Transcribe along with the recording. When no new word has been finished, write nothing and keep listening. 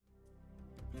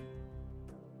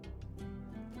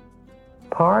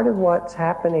part of what's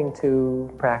happening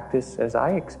to practice as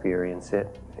I experience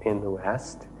it in the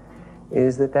West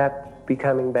is that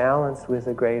becoming balanced with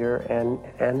a greater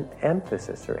an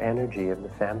emphasis or energy of the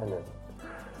feminine,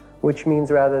 which means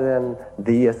rather than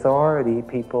the authority,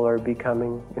 people are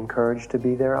becoming encouraged to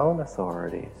be their own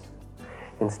authorities.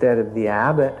 Instead of the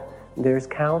abbot, there's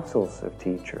councils of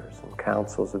teachers and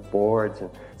councils of boards and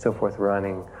so forth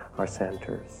running our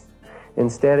centers.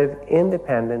 Instead of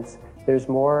independence, there's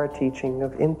more a teaching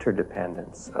of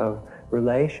interdependence, of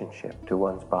relationship to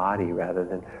one's body rather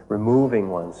than removing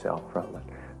oneself from it,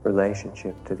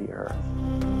 relationship to the earth.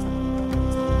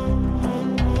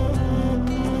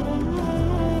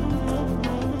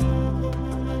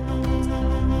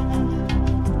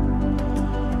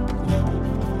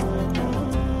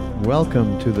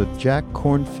 Welcome to the Jack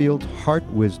Kornfield Heart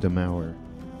Wisdom Hour.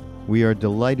 We are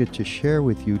delighted to share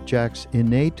with you Jack's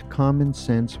innate common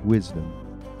sense wisdom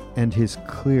and his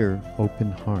clear,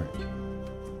 open heart.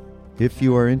 If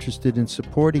you are interested in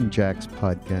supporting Jack's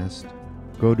podcast,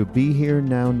 go to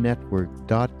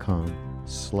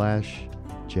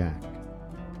BeHereNowNetwork.com/Jack.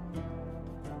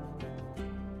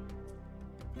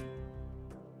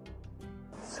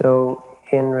 So,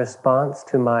 in response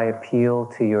to my appeal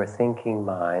to your thinking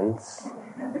minds,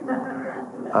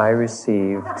 I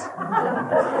received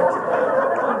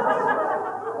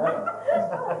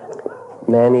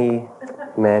many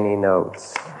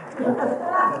notes.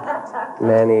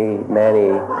 Many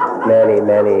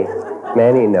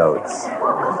notes.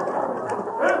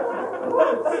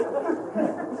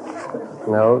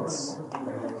 Notes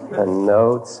and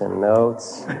notes and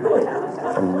notes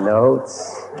and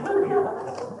notes.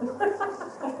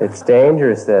 It's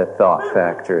dangerous, that thought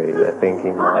factory, that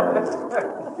thinking mind.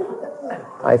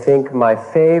 I think my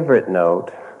favorite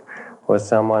note was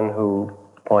someone who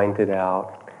pointed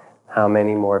out how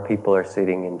many more people are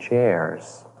sitting in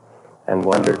chairs and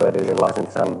wondered whether there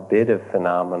wasn't some bit of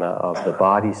phenomena of the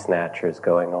body snatchers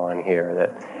going on here,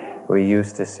 that we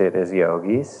used to sit as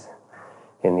yogis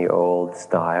in the old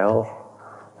style,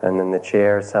 and then the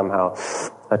chairs somehow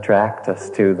attract us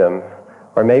to them.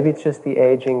 Or maybe it's just the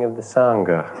aging of the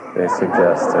Sangha, they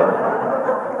suggested.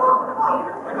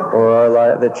 Or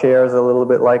the chair's a little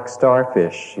bit like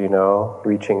starfish,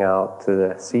 reaching out to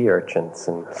the sea urchins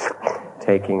and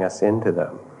taking us into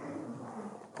them.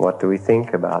 What do we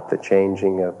think about the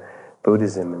changing of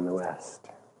Buddhism in the West?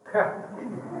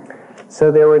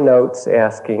 So there were notes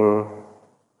asking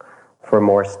for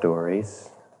more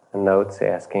stories, and notes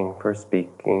asking for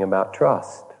speaking about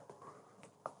trust,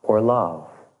 or love,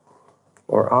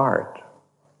 or art.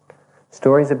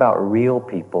 Stories about real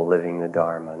people living the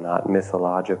Dharma, not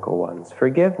mythological ones.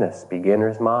 Forgiveness,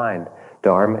 beginner's mind,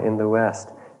 Dharma in the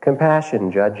West. Compassion,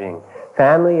 judging.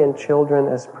 Family and children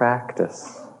as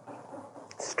practice.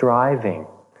 Striving,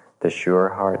 the sure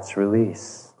heart's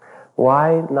release.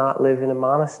 Why not live in a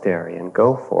monastery and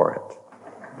go for it?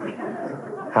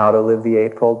 How to live the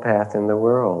Eightfold Path in the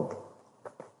world.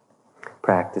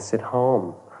 Practice at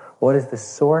home. What is the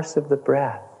source of the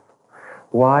breath?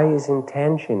 Why is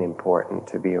intention important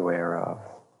to be aware of?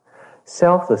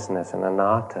 Selflessness and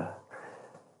anatta.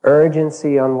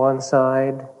 Urgency on one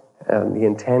side, the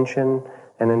intention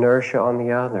and inertia on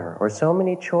the other. Or so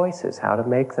many choices, how to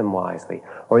make them wisely.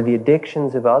 Or the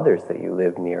addictions of others that you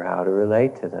live near, how to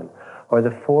relate to them. Or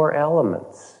the four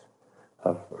elements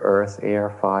of earth, air,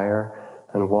 fire,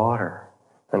 and water,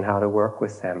 and how to work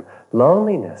with them.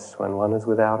 Loneliness when one is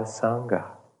without a Sangha.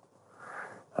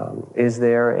 Is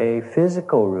there a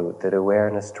physical route that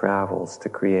awareness travels to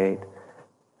create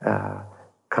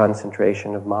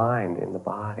concentration of mind in the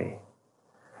body?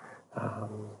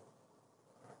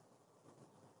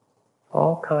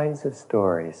 All kinds of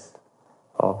stories,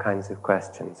 all kinds of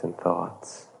questions and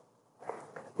thoughts.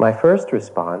 My first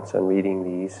response on reading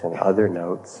these and other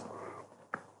notes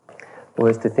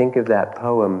was to think of that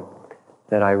poem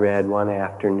that I read one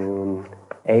afternoon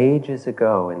ages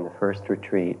ago in the first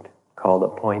retreat, called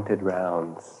Appointed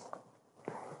Rounds.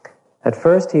 At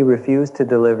first he refused to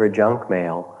deliver junk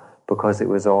mail because it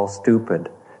was all stupid,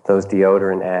 those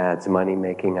deodorant ads,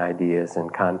 money-making ideas,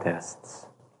 and contests.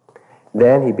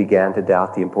 Then he began to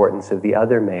doubt the importance of the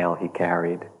other mail he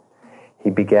carried.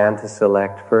 He began to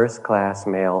select first-class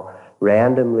mail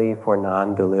randomly for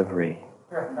non-delivery.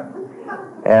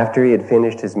 After he had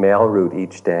finished his mail route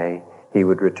each day, he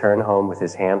would return home with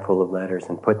his handful of letters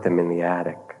and put them in the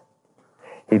attic.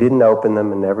 He didn't open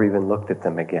them and never even looked at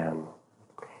them again.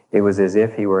 It was as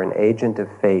if he were an agent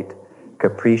of fate,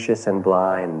 capricious and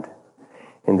blind.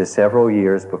 In the several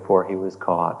years before he was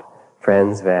caught,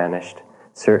 friends vanished,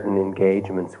 certain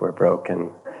engagements were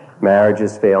broken,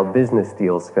 marriages failed, business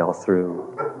deals fell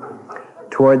through.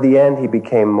 Toward the end, he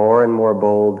became more and more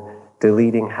bold,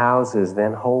 deleting houses,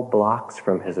 then whole blocks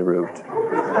from his route.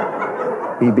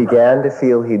 He began to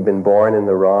feel he'd been born in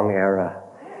the wrong era.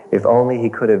 If only he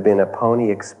could have been a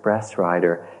Pony Express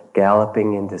rider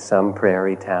galloping into some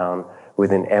prairie town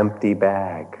with an empty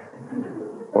bag,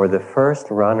 or the first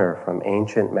runner from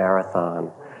ancient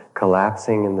Marathon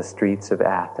collapsing in the streets of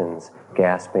Athens,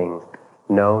 gasping,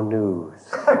 "No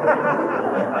news."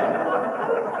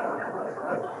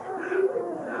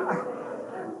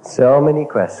 So many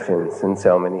questions and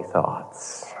so many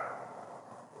thoughts.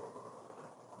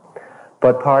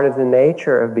 But part of the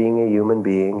nature of being a human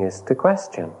being is to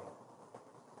question.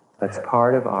 That's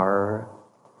part of our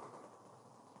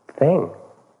thing,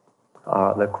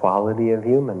 the quality of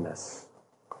humanness.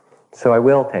 So I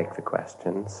will take the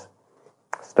questions,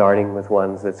 starting with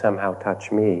ones that somehow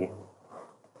touch me.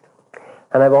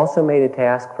 And I've also made a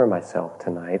task for myself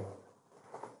tonight,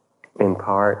 in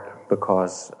part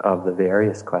because of the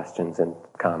various questions and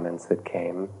comments that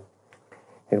came.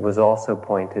 It was also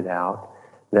pointed out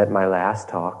that my last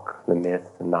talk, the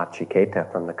myth, Nachiketa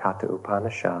from the Katha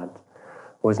Upanishad,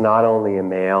 was not only a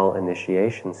male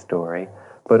initiation story,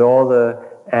 but all the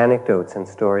anecdotes and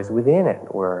stories within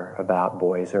it were about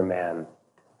boys or men.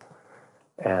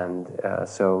 And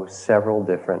so several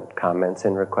different comments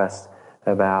and requests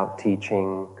about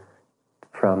teaching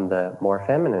from the more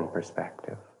feminine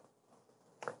perspective.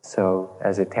 So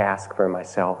as a task for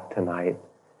myself tonight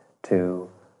to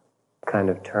kind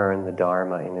of turn the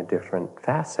Dharma in a different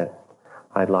facet,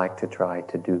 I'd like to try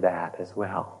to do that as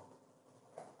well.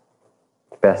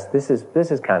 Best, this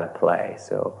is kind of play,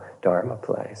 so Dharma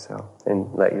play, so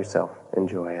and let yourself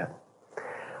enjoy it.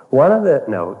 One of the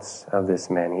notes of this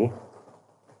many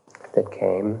that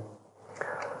came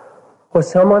was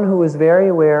someone who was very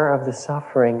aware of the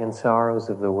suffering and sorrows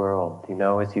of the world. You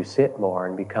know, as you sit more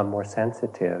and become more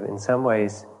sensitive, in some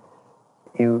ways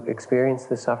you experience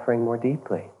the suffering more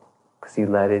deeply because you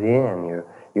let it in.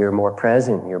 You're more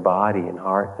present. Your body and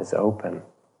heart is open.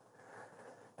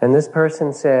 And this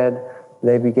person said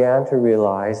they began to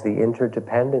realize the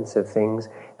interdependence of things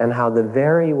and how the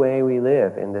very way we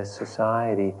live in this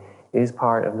society is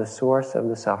part of the source of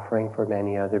the suffering for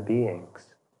many other beings.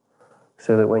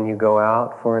 So that when you go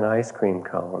out for an ice cream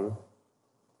cone,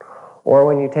 or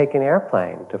when you take an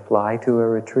airplane to fly to a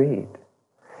retreat,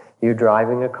 you're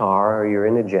driving a car or you're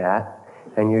in a jet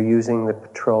and you're using the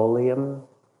petroleum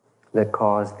that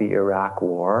caused the Iraq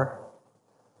War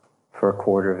for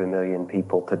 250,000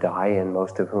 people to die in,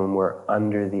 most of whom were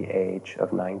under the age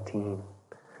of 19.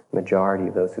 Majority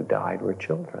of those who died were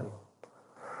children.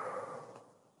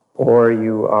 Or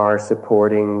you are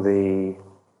supporting the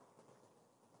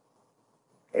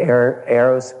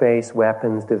aerospace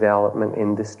weapons development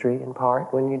industry in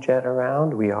part when you jet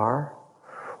around, we are.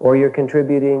 Or you're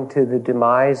contributing to the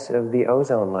demise of the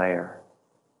ozone layer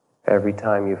every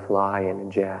time you fly in a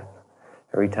jet,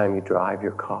 every time you drive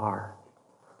your car.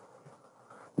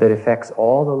 That affects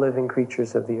all the living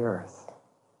creatures of the earth.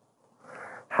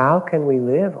 How can we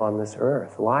live on this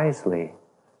earth wisely,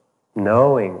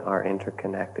 knowing our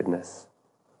interconnectedness?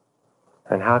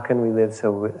 And how can we live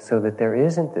so that there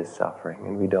isn't this suffering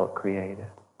and we don't create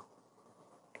it?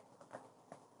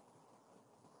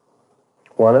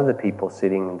 One of the people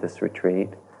sitting in this retreat,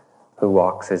 who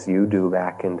walks as you do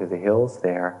back into the hills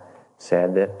there,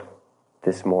 said that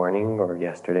this morning or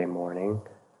yesterday morning,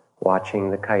 watching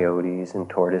the coyotes and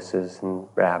tortoises and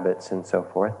rabbits and so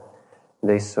forth,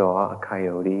 they saw a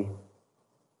coyote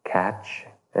catch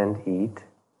and eat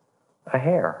a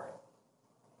hare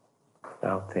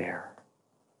out there.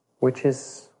 Which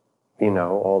is, you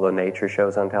know, all the nature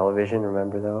shows on television,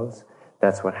 remember those?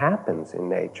 That's what happens in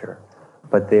nature.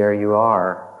 But there you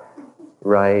are,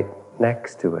 right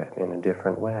next to it in a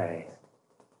different way.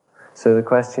 So the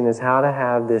question is how to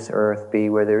have this earth be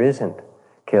where there isn't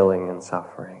killing and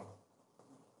suffering.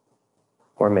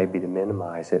 Or maybe to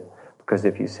minimize it, because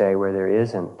if you say where there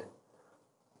isn't,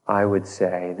 I would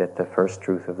say that the first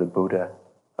truth of the Buddha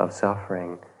of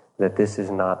suffering, that this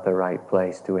is not the right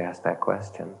place to ask that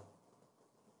question.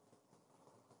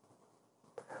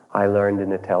 I learned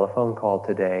in a telephone call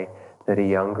today that a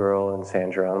young girl in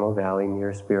San Geronimo Valley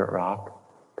near Spirit Rock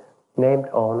named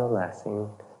Ona Lessing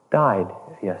died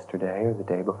yesterday or the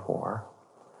day before.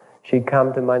 She'd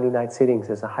come to Monday night sittings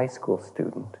as a high school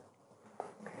student.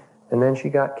 And then she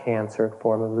got cancer, a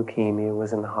form of leukemia,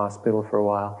 was in the hospital for a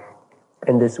while.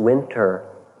 And this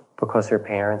winter, because her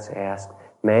parents asked,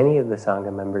 many of the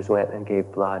Sangha members went and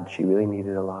gave blood. She really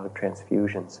needed a lot of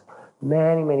transfusions.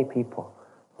 Many, many people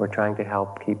were trying to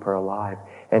help keep her alive.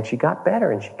 And she got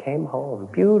better and she came home.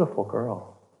 Beautiful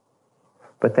girl.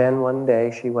 But then one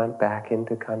day she went back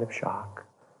into kind of shock.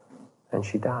 and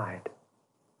she died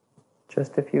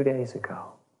just a few days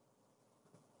ago.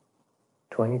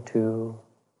 22.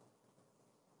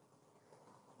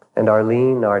 And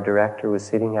Arlene, our director, was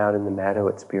sitting out in the meadow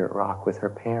at Spirit Rock with her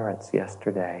parents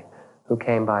yesterday, who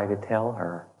came by to tell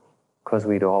her, because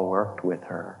we'd all worked with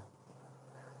her.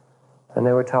 And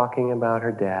they were talking about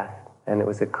her death, and it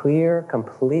was a clear,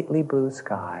 completely blue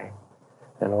sky.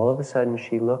 And all of a sudden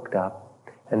she looked up,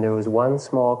 and there was one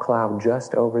small cloud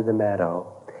just over the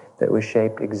meadow that was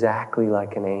shaped exactly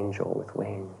like an angel with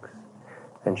wings.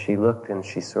 And she looked, and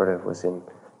she sort of was in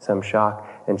some shock,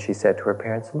 and she said to her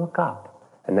parents, "Look up."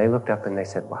 And they looked up and they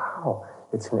said, "Wow,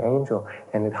 it's an angel."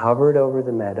 And it hovered over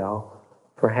the meadow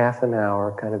for half an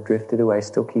hour, kind of drifted away,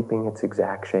 still keeping its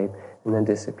exact shape, and then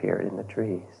disappeared in the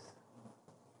trees.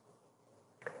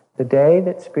 The day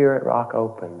that Spirit Rock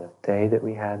opened, the day that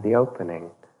we had the opening,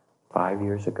 5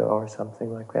 years ago or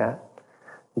something like that,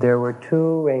 there were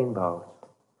 2 rainbows.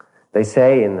 They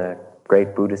say in the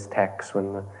great Buddhist texts,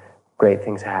 when the great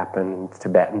things happen, in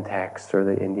Tibetan texts or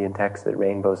the Indian texts, that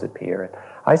rainbows appear.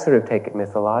 I sort of take it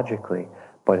mythologically,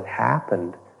 but it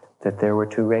happened that there were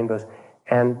 2 rainbows.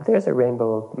 And there's a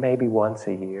rainbow maybe once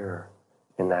a year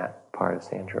in that part of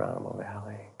San Geronimo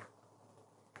Valley.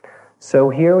 So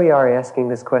here we are asking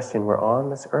this question. We're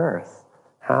on this earth.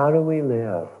 How do we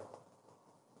live?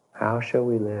 How shall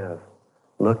we live?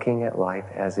 Looking at life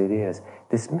as it is.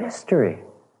 This mystery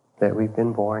that we've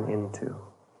been born into.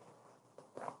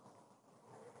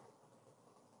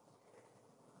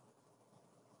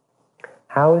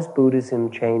 How is Buddhism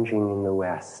changing in the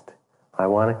West? I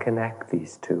want to connect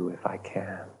these two if I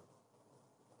can.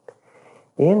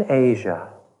 In Asia,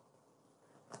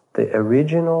 the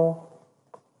original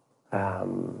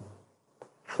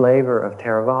flavor of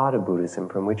Theravada Buddhism,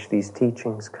 from which these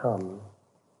teachings come,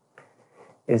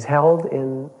 is held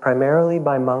primarily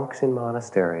by monks in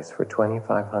monasteries for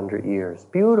 2,500 years.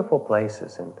 Beautiful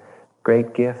places and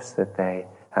great gifts that they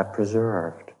have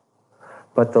preserved.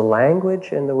 But the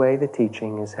language and the way the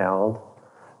teaching is held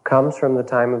comes from the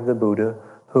time of the Buddha,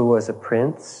 who was a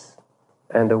prince,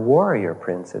 and a warrior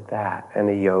prince at that, and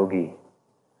a yogi.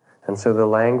 And so the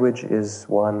language is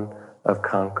one of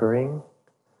conquering,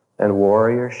 and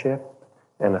warriorship,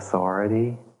 and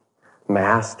authority,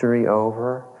 mastery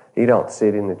over. You don't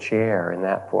sit in the chair in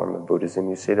that form of Buddhism.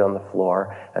 You sit on the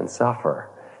floor and suffer,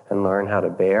 and learn how to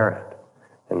bear it.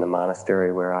 In the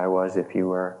monastery where I was, if you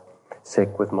were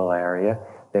sick with malaria,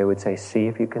 they would say, see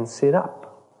if you can sit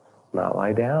up, not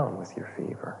lie down with your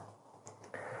fever.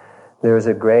 There's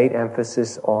a great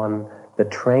emphasis on the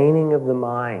training of the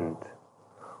mind,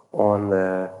 on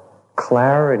the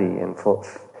clarity and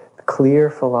clear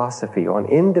philosophy, on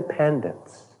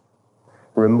independence,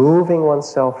 removing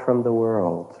oneself from the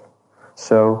world.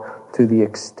 So, to the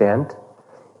extent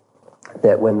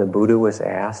that when the Buddha was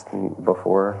asked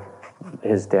before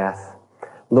his death,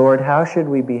 "Lord, how should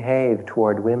we behave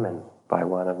toward women?" by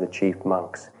one of the chief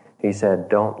monks, he said,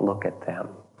 "Don't look at them.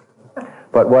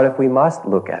 But what if we must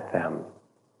look at them?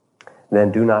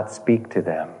 Then do not speak to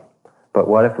them. But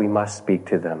what if we must speak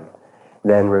to them?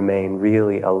 Then remain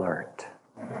really alert."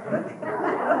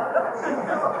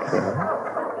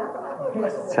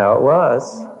 That's how it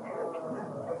was.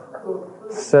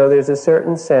 So there's a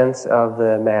certain sense of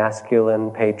the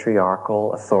masculine,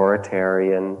 patriarchal,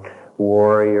 authoritarian,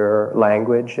 warrior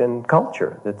language and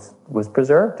culture that was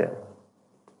preserved in.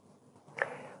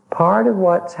 Part of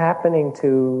what's happening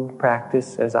to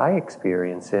practice, as I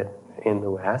experience it in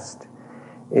the West,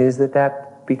 is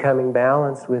that becoming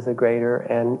balanced with a greater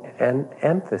an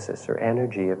emphasis or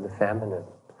energy of the feminine.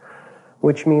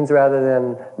 Which means rather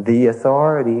than the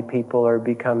authority, people are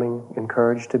becoming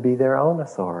encouraged to be their own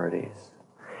authorities.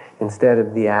 Instead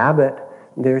of the abbot,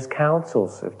 there's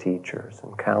councils of teachers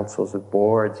and councils of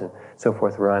boards and so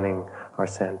forth running our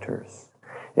centers.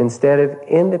 Instead of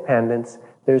independence,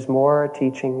 there's more a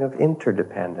teaching of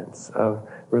interdependence, of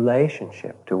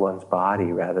relationship to one's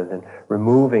body rather than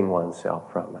removing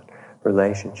oneself from it,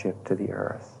 relationship to the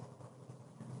earth.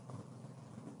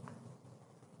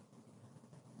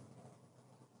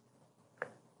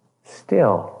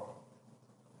 Still,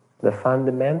 the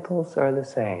fundamentals are the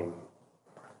same.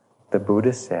 The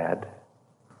Buddha said,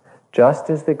 just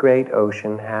as the great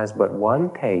ocean has but one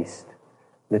taste,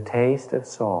 the taste of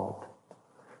salt,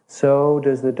 so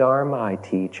does the Dharma I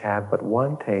teach have but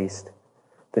one taste,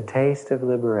 the taste of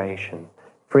liberation,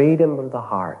 freedom of the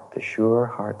heart, the sure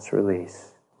heart's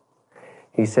release.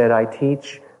 He said, I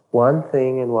teach one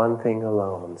thing and one thing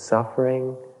alone,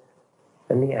 suffering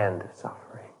and the end of suffering.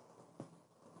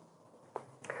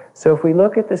 So if we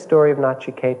look at the story of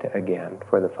Nachiketa again,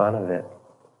 for the fun of it,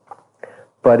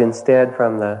 but instead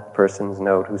from the person's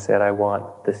note who said, I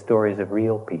want the stories of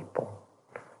real people,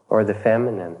 or the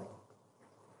feminine.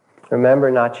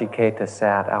 Remember, Nachiketa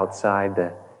sat outside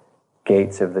the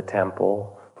gates of the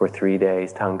temple for 3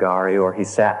 days, Tangari, or he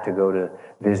sat to go to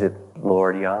visit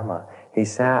Lord Yama. He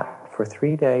sat for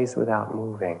 3 days without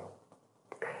moving.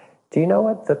 Do you know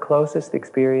what the closest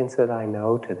experience that I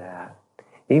know to that,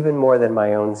 even more than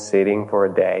my own sitting for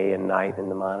a day and night in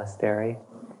the monastery,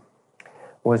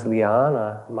 was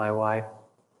Liana, my wife,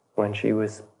 when she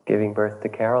was giving birth to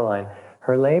Caroline.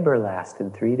 Her labor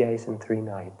lasted 3 days and 3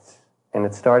 nights. And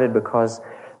it started because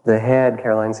the head,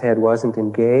 Caroline's head, wasn't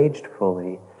engaged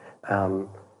fully,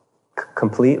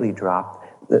 completely dropped.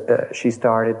 She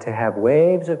started to have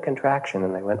waves of contraction,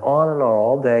 and they went on and on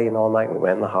all day and all night. We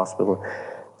went in the hospital.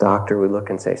 Doctor would look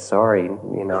and say, sorry,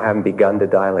 haven't begun to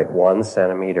dilate 1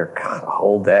 centimeter, God, a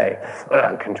whole day,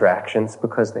 contractions,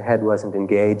 because the head wasn't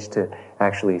engaged to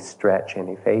actually stretch and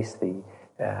efface the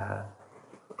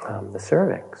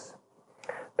cervix.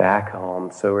 Back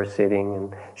home, so we're sitting,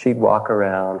 and she'd walk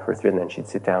around for 3, and then she'd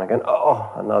sit down again.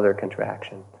 Oh, another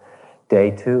contraction.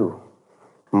 Day 2,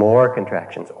 more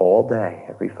contractions all day,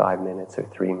 every 5 minutes or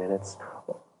 3 minutes.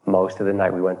 Most of the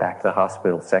night we went back to the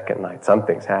hospital. Second night,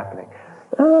 something's happening.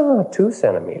 2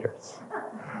 centimeters.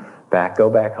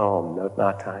 Go back home. No,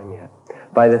 not time yet.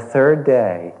 By the 3rd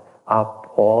day,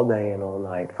 up all day and all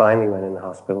night. Finally went in the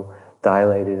hospital,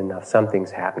 dilated enough.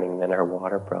 Something's happening. Then her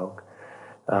water broke.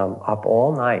 Up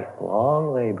all night,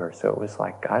 long labor. So it was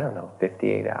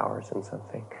 58 hours and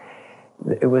something.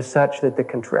 It was such that the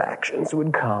contractions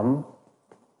would come,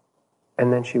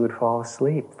 and then she would fall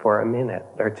asleep for a minute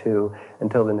or 2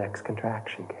 until the next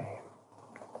contraction came.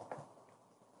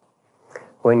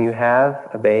 When you have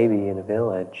a baby in a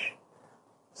village,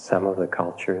 some of the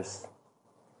cultures,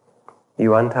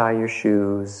 you untie your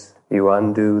shoes, you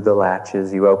undo the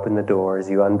latches, you open the doors,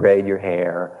 you unbraid your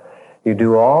hair. You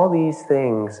do all these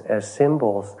things as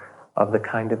symbols of the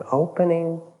kind of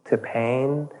opening to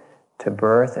pain, to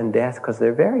birth and death, because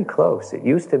they're very close. It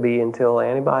used to be until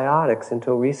antibiotics,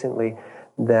 until recently,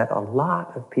 that a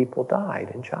lot of people died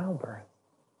in childbirth.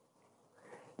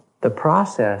 The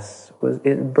process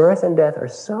birth and death are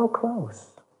so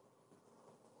close.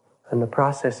 And the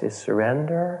process is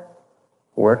surrender,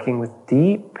 working with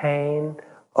deep pain,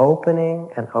 opening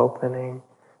and opening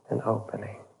and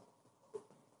opening.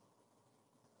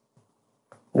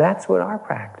 That's what our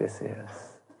practice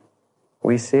is.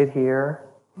 We sit here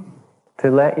to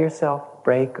let yourself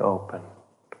break open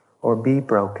or be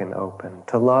broken open,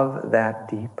 to love that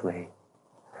deeply.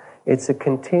 It's a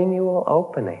continual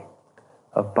opening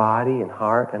of body and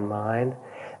heart and mind.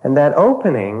 And that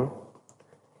opening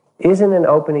isn't an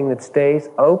opening that stays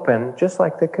open, just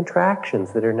like the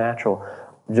contractions that are natural.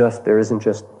 There isn't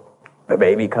just a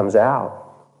baby comes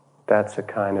out. That's a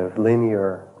kind of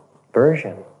linear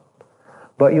version.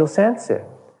 But you'll sense it.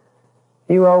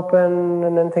 You open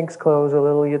and then things close a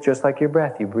little, just like your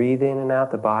breath. You breathe in and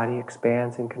out, the body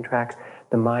expands and contracts.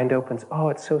 The mind opens, oh,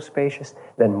 it's so spacious.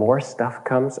 Then more stuff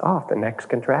comes off, the next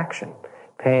contraction.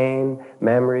 Pain,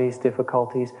 memories,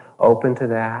 difficulties, open to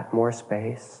that, more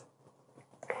space.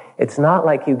 It's not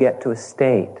like you get to a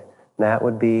state. That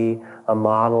would be a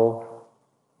model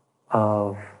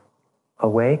of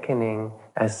awakening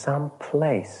as some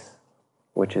place,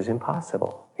 which is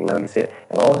impossible. You sit,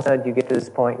 and all of a sudden you get to this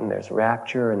point, and there's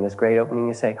rapture and this great opening.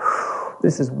 You say,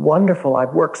 this is wonderful.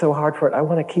 I've worked so hard for it. I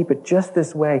want to keep it just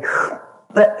this way.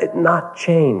 Let it not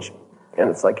change.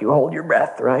 And it's like you hold your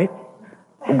breath, right?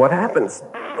 What happens?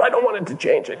 I don't want it to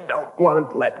change. I don't want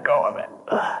to let go of it.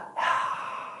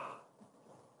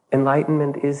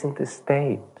 Enlightenment isn't a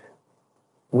state.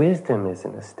 Wisdom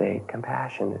isn't a state.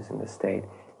 Compassion isn't a state.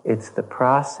 It's the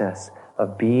process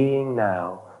of being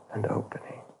now and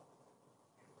opening.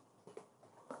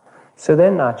 So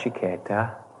then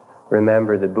Nachiketa,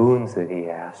 remember the boons that he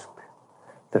asked.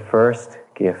 The first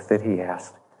gift that he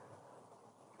asked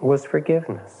was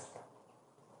forgiveness.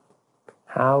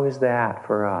 How is that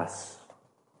for us?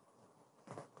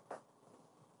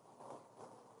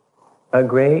 A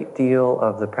great deal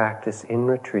of the practice in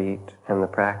retreat and the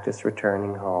practice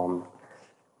returning home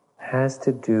has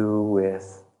to do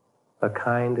with a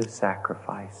kind of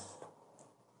sacrifice.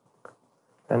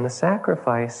 And the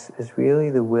sacrifice is really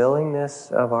the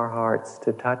willingness of our hearts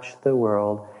to touch the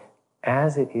world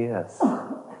as it is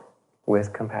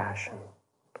with compassion.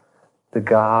 The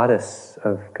goddess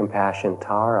of compassion,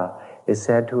 Tara, is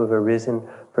said to have arisen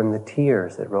from the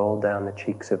tears that rolled down the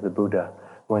cheeks of the Buddha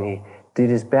when he did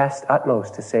his best,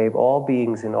 utmost to save all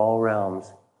beings in all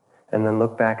realms, and then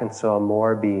looked back and saw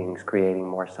more beings creating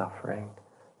more suffering,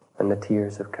 and the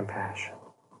tears of compassion.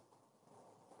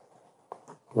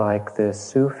 like the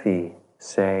Sufi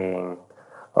saying,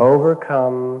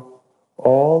 overcome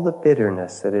all the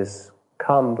bitterness that has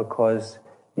come because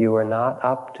you are not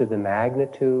up to the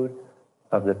magnitude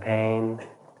of the pain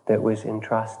that was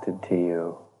entrusted to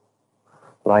you.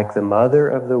 Like the mother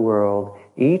of the world,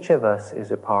 each of us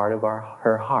is a part of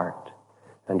her heart,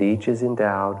 and each is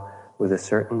endowed with a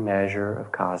certain measure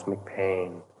of cosmic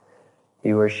pain.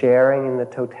 You are sharing in the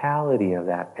totality of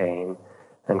that pain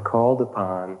and called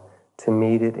upon to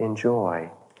meet it in joy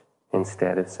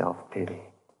instead of self-pity.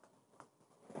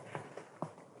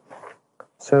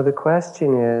 So the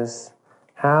question is,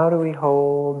 how do we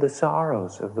hold the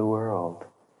sorrows of the world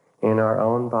in our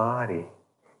own body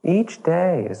each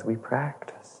day as we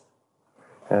practice,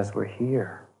 as we're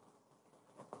here?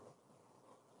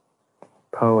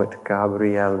 Poet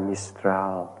Gabriel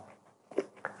Mistral.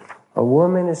 A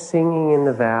woman is singing in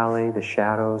the valley, the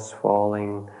shadows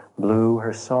falling blue.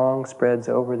 Her song spreads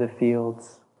over the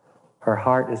fields. Her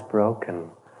heart is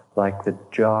broken, like the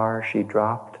jar she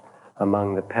dropped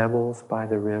among the pebbles by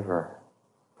the river.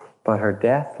 But her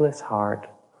deathless heart,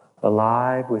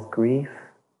 alive with grief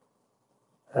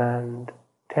and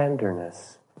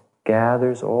tenderness,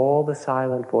 gathers all the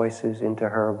silent voices into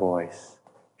her voice,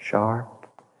 sharp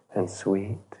and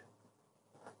sweet.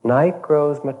 Night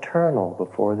grows maternal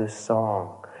before this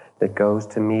song that goes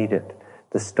to meet it.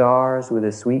 The stars, with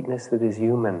a sweetness that is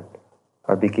human,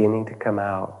 are beginning to come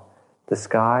out. The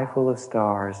sky full of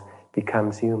stars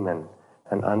becomes human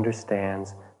and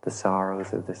understands the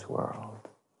sorrows of this world.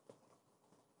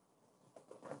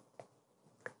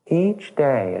 Each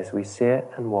day as we sit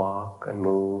and walk and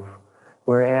move,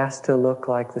 we're asked to look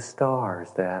like the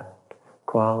stars, that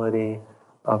quality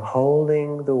of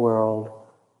holding the world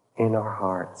in our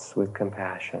hearts with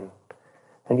compassion.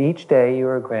 And each day you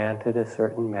are granted a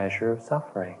certain measure of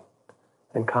suffering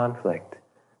and conflict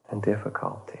and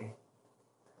difficulty.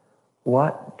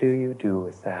 What do you do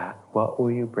with that? What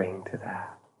will you bring to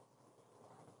that?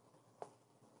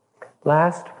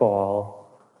 Last fall,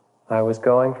 I was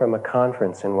going from a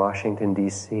conference in Washington,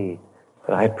 D.C.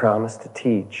 that I had promised to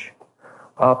teach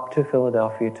up to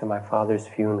Philadelphia to my father's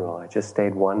funeral. I just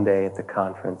stayed one day at the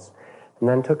conference and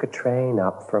then took a train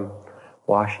up from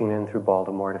Washington through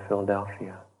Baltimore to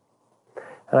Philadelphia.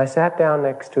 And I sat down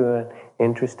next to an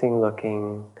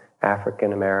interesting-looking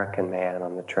African-American man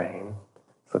on the train,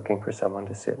 looking for someone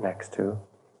to sit next to.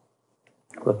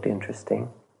 Looked interesting.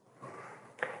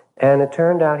 And it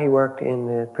turned out he worked in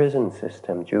the prison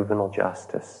system, juvenile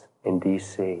justice in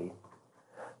D.C.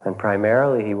 And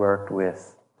primarily he worked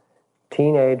with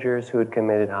teenagers who had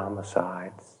committed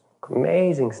homicides.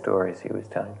 Amazing stories he was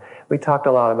telling. We talked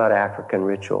a lot about African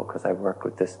ritual because I worked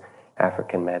with this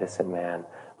African medicine man,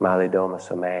 Malidoma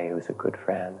Somé, who's a good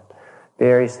friend.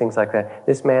 Various things like that.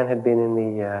 This man had been in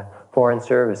the Foreign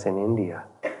Service in India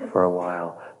for a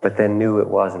while, but then knew it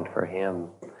wasn't for him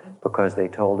because they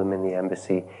told him in the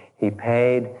embassy he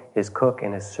paid his cook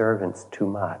and his servants too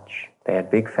much. They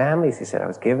had big families. He said, I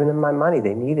was giving them my money.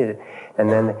 They needed it. And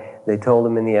then they told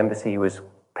him in the embassy he was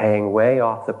paying way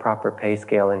off the proper pay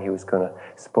scale and he was going to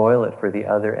spoil it for the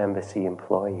other embassy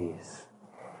employees.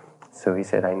 So he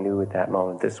said, I knew at that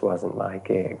moment this wasn't my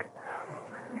gig.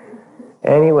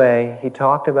 Anyway, he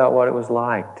talked about what it was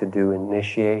like to do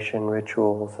initiation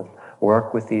rituals and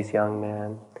work with these young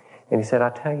men. And he said, I'll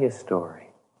tell you a story.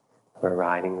 We're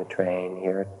riding the train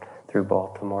here through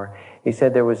Baltimore. He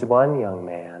said there was one young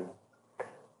man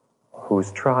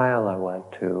whose trial I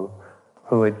went to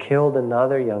who had killed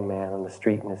another young man on the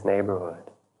street in his neighborhood.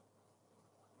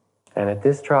 And at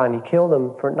this trial, he killed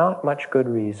him for not much good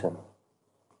reason.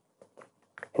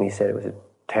 And he said it was a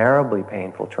terribly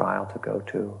painful trial to go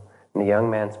to. And the young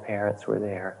man's parents were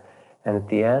there. And at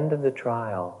the end of the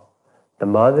trial, the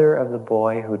mother of the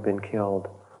boy who had been killed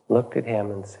looked at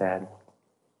him and said,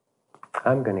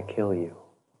 I'm going to kill you.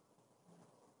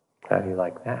 How do you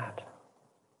like that?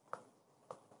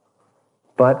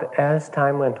 But as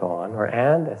time went on,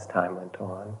 as time went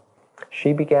on,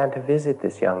 she began to visit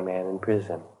this young man in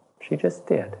prison. She just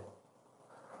did.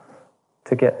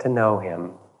 To get to know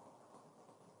him.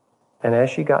 And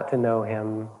as she got to know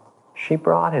him, she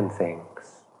brought him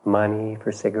things. Money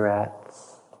for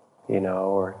cigarettes,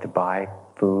 or to buy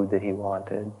food that he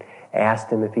wanted.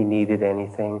 Asked him if he needed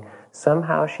anything.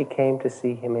 Somehow she came to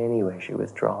see him anyway. She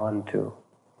was drawn to.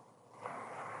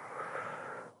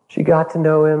 She got to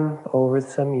know him over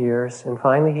some years, and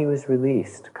finally he was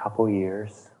released, a couple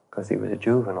years, because he was a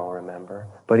juvenile, remember?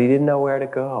 But he didn't know where to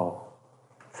go.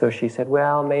 So she said,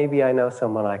 well, maybe I know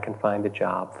someone I can find a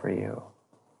job for you.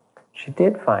 She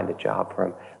did find a job for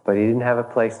him, but he didn't have a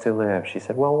place to live. She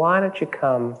said, well, why don't you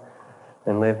come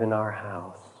and live in our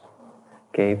house?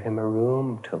 gave him a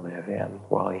room to live in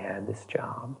while he had this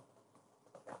job.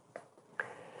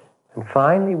 And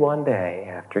finally one day,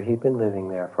 after he'd been living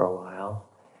there for a while,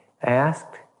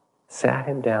 sat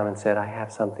him down and said, I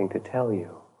have something to tell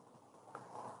you.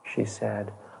 She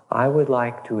said, I would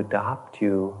like to adopt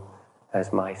you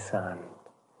as my son.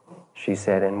 She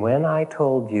said, and when I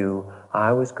told you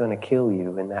I was going to kill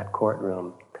you in that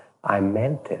courtroom, I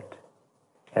meant it.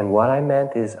 And what I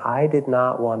meant is I did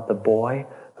not want the boy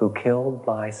who killed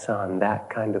my son, that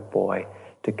kind of boy,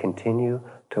 to continue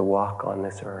to walk on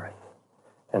this earth.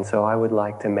 And so I would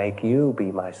like to make you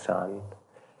be my son,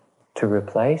 to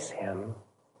replace him.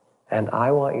 And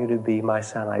I want you to be my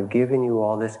son. I've given you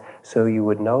all this so you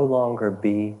would no longer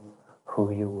be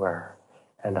who you were.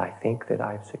 And I think that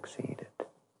I've succeeded.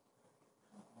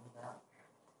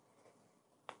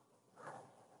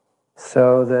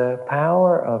 So the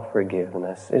power of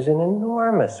forgiveness is an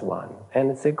enormous one,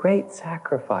 and it's a great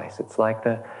sacrifice. It's like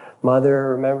the mother,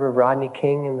 remember Rodney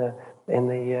King in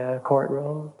the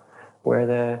courtroom, where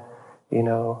the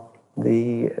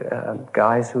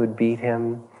guys who had beat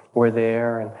him were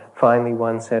there, and finally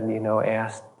one said,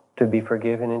 asked to be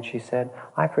forgiven, and she said,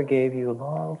 I forgave you a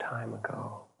long time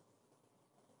ago.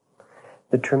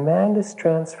 The tremendous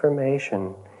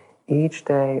transformation each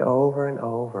day over and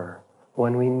over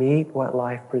when we meet what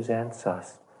life presents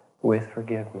us with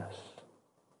forgiveness.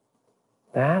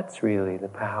 That's really the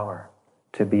power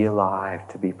to be alive,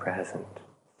 to be present.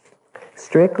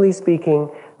 Strictly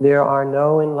speaking, there are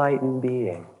no enlightened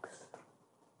beings,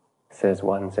 says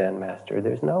one Zen master.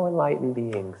 There's no enlightened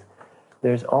beings.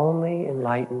 There's only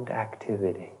enlightened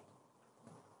activity.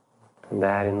 And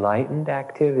that enlightened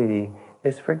activity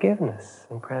is forgiveness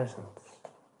and presence.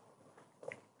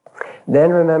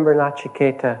 Then remember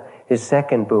Nachiketa, his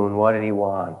second boon, what did he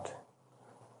want?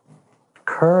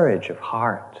 Courage of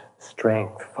heart,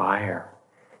 strength, fire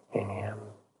in him.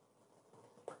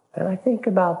 And I think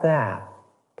about that.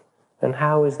 And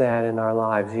how is that in our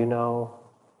lives? A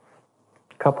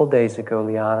couple days ago,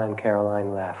 Liana and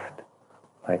Caroline left,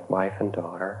 my wife and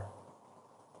daughter.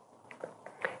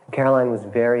 Caroline was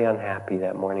very unhappy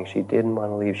that morning. She didn't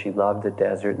want to leave. She loved the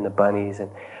desert and the bunnies, and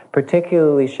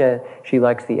particularly she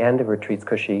likes the end of retreats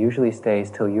because she usually stays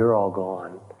till you're all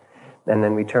gone. And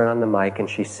then we turn on the mic and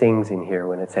she sings in here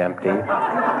when it's empty.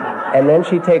 And then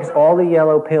she takes all the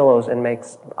yellow pillows and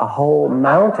makes a whole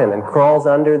mountain and crawls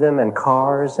under them, and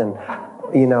cars and,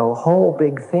 whole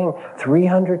big thing.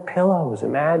 300 pillows,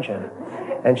 imagine.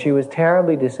 And she was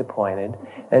terribly disappointed.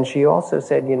 And she also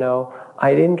said,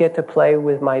 I didn't get to play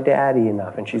with my daddy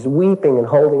enough. And she's weeping and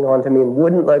holding on to me and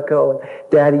wouldn't let go. And,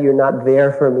 Daddy, you're not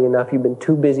there for me enough. You've been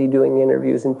too busy doing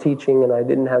interviews and teaching, and I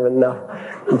didn't have enough.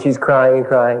 And she's crying and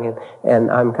crying.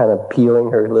 And I'm kind of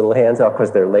peeling her little hands off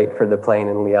because they're late for the plane.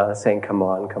 And Liana's saying, come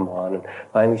on, come on. And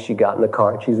finally she got in the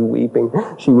car and she's weeping.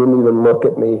 She wouldn't even look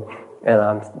at me. And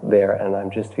I'm there and I'm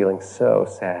just feeling so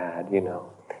sad,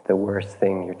 The worst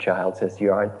thing your child says,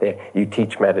 you aren't there. You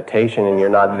teach meditation and you're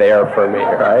not there for me,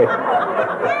 right?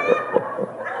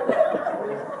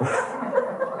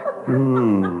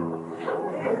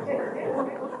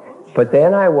 But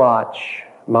then I watch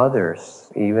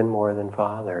mothers, even more than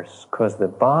fathers, because the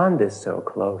bond is so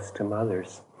close to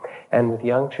mothers. And with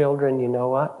young children, you know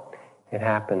what? It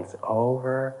happens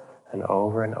over and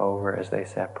over and over as they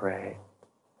separate.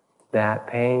 That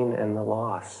pain and the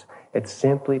loss, it's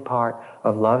simply part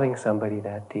of loving somebody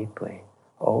that deeply,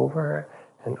 over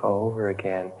and over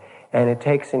again. And it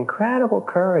takes incredible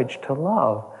courage to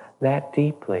love that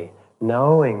deeply,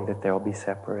 knowing that there will be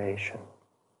separation.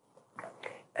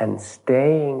 And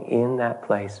staying in that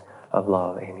place of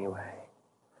love anyway.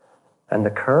 And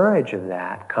the courage of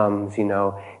that comes, in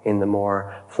the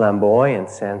more flamboyant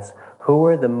sense. Who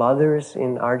were the mothers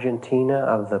in Argentina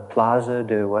of the Plaza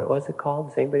de, what was it called?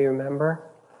 Does anybody remember?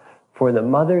 For the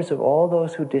mothers of all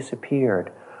those who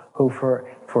disappeared, who for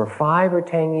 5 or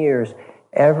 10 years,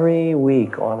 every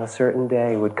week on a certain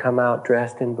day would come out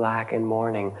dressed in black in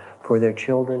mourning for their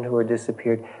children who were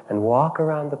disappeared and walk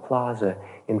around the plaza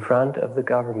in front of the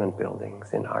government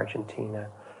buildings in Argentina,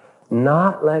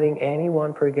 not letting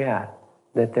anyone forget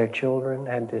that their children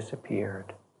had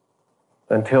disappeared.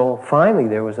 Until finally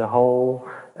there was a whole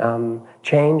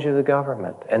change of the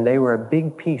government, and they were a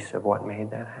big piece of what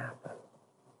made that happen.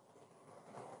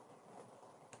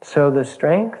 So the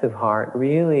strength of heart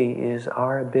really is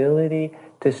our ability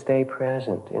to stay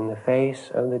present in the face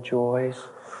of the joys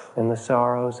and the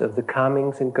sorrows, of the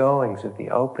comings and goings, of the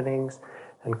openings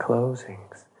and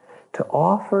closings. To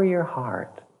offer your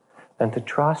heart and to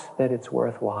trust that it's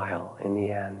worthwhile in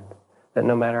the end. That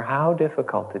no matter how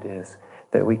difficult it is,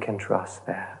 that we can trust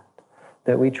that.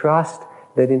 That we trust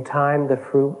that in time the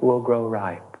fruit will grow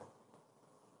ripe.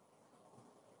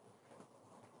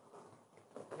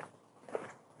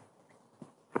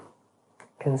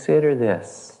 Consider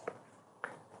this.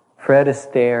 Fred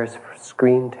Astaire's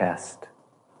screen test.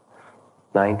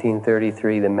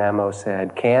 1933, the memo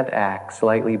said, can't act,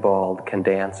 slightly bald, can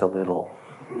dance a little.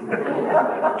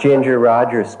 Ginger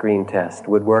Rogers' screen test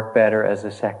would work better as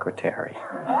a secretary.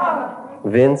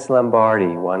 Vince Lombardi,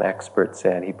 one expert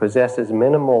said, he possesses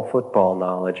minimal football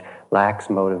knowledge, lacks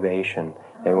motivation.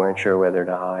 They weren't sure whether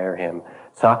to hire him.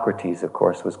 Socrates, of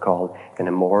course, was called an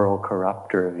immoral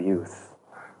corrupter of youth.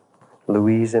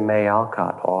 Louisa May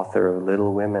Alcott, author of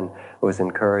Little Women, was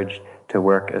encouraged to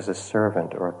work as a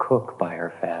servant or a cook by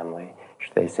her family.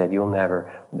 They said,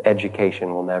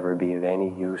 education will never be of any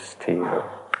use to you.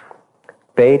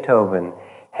 Beethoven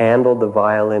handled the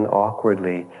violin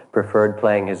awkwardly, preferred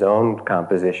playing his own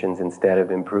compositions instead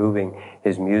of improving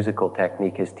his musical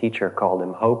technique. His teacher called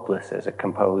him hopeless as a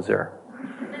composer.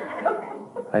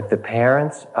 Like the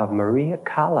parents of Maria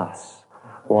Callas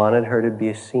wanted her to be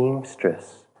a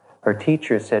seamstress. Her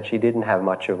teacher said she didn't have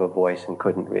much of a voice and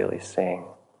couldn't really sing.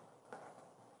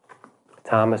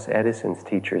 Thomas Edison's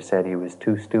teacher said he was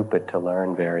too stupid to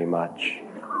learn very much.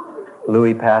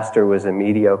 Louis Pasteur was a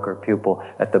mediocre pupil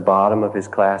at the bottom of his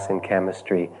class in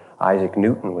chemistry. Isaac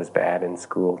Newton was bad in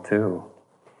school, too.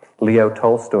 Leo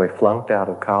Tolstoy flunked out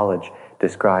of college,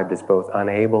 described as both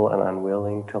unable and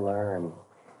unwilling to learn.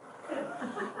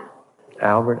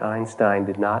 Albert Einstein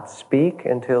did not speak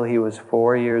until he was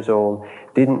 4 years old,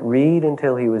 didn't read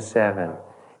until he was 7.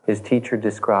 His teacher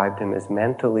described him as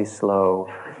mentally slow,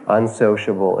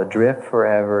 unsociable, adrift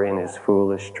forever in his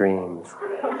foolish dreams.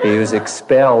 He was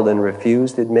expelled and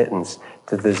refused admittance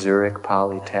to the Zurich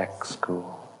Polytech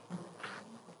School.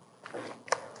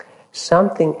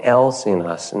 Something else in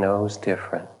us knows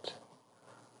different.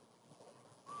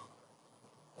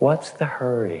 What's the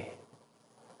hurry?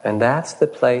 And that's the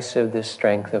place of this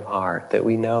strength of heart, that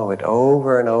we know it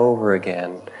over and over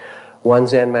again. One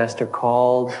Zen master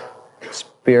called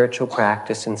spiritual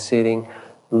practice and sitting,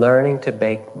 learning to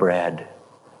bake bread.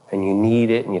 And you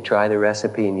knead it, and you try the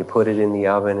recipe, and you put it in the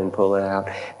oven and pull it out.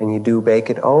 And you do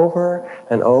bake it over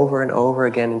and over and over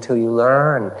again until you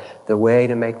learn the way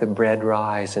to make the bread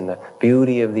rise and the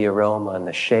beauty of the aroma and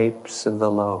the shapes of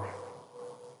the loaf.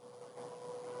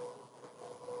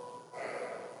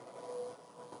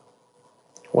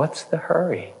 What's the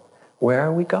hurry? Where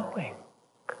are we going?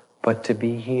 But to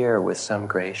be here with some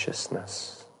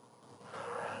graciousness.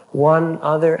 One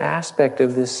other aspect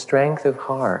of this strength of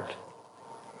heart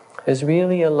is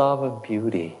really a love of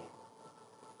beauty.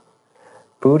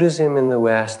 Buddhism in the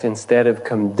West, instead of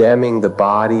condemning the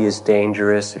body as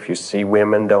dangerous, if you see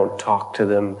women, don't talk to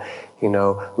them,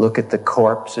 look at the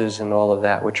corpses and all of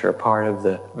that, which are part of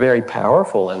the very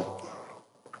powerful and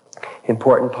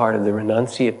important part of the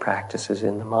renunciate practices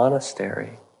in the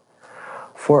monastery.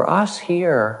 For us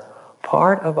here,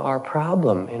 part of our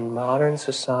problem in modern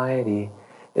society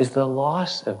is the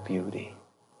loss of beauty,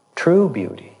 true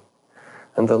beauty,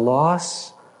 and the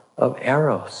loss of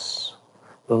eros,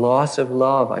 the loss of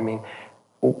love. I mean,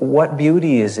 what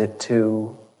beauty is it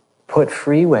to put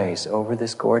freeways over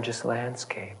this gorgeous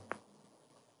landscape?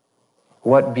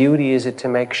 What beauty is it to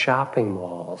make shopping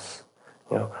malls?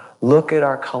 Look at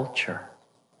our culture.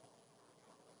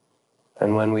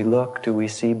 And when we look, do we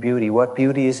see beauty? What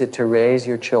beauty is it to raise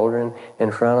your children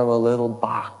in front of a little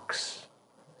box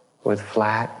with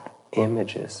flat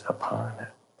images upon it?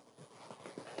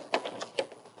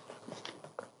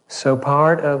 So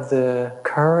part of the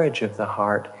courage of the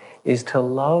heart is to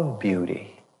love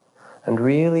beauty and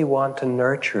really want to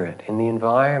nurture it in the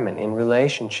environment, in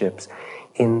relationships,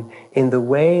 in the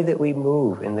way that we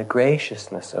move, in the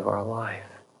graciousness of our life.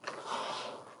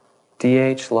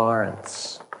 D.H.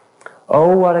 Lawrence.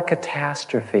 Oh, what a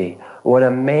catastrophe, what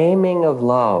a maiming of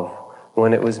love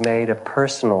when it was made a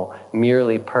personal,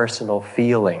 merely personal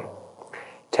feeling,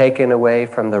 taken away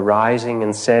from the rising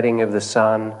and setting of the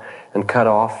sun and cut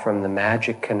off from the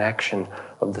magic connection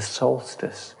of the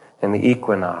solstice and the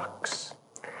equinox.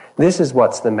 This is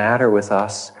what's the matter with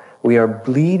us. We are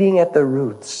bleeding at the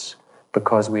roots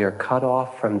because we are cut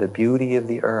off from the beauty of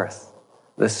the earth,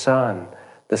 the sun,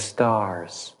 the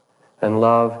stars. And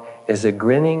love is a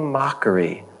grinning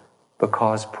mockery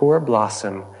because, poor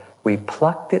blossom, we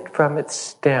plucked it from its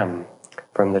stem,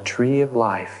 from the tree of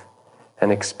life,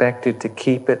 and expected to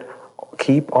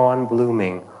keep on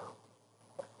blooming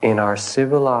in our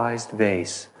civilized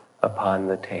vase upon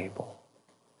the table.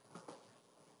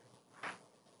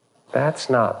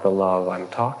 That's not the love I'm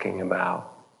talking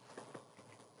about,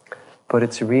 but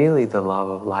it's really the love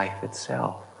of life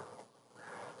itself.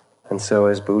 And so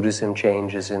as Buddhism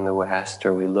changes in the West,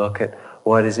 or we look at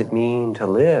what does it mean to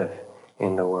live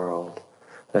in the world,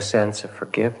 a sense of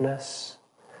forgiveness,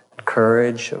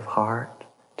 courage of heart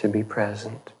to be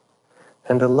present,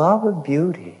 and a love of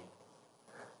beauty,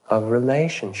 of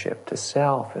relationship to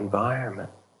self, environment.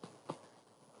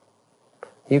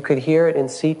 You could hear it in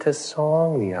Sita's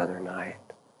song the other night,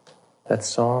 that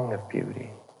song of beauty.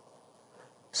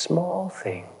 Small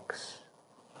things,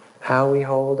 how we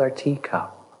hold our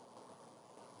teacup,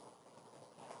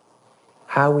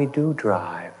 how we do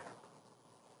drive,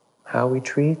 how we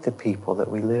treat the people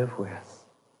that we live with.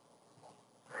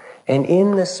 And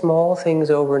in the small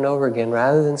things over and over again,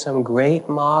 rather than some great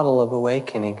model of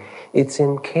awakening, it's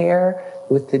in care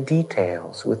with the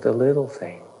details, with the little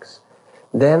things.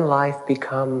 Then life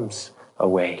becomes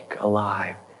awake,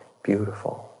 alive,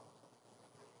 beautiful.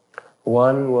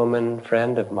 One woman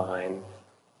friend of mine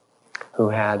who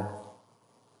had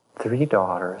 3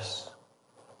 daughters,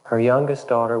 her youngest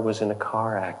daughter was in a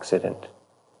car accident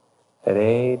at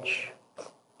age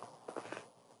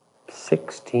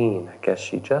 16, I guess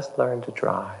she just learned to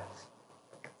drive.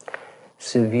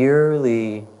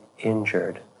 Severely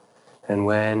injured. And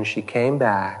when she came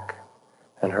back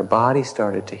and her body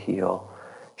started to heal,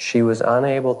 she was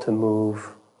unable to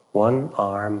move one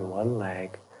arm, one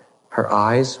leg. Her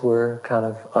eyes were kind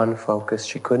of unfocused.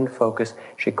 She couldn't focus.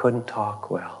 She couldn't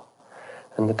talk well.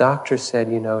 And the doctor said,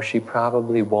 she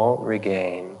probably won't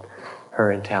regain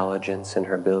her intelligence and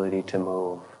her ability to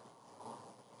move.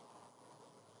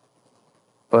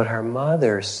 But her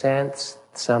mother sensed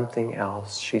something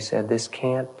else. She said, this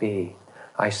can't be.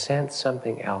 I sense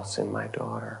something else in my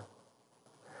daughter.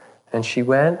 And she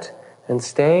went and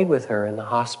stayed with her in the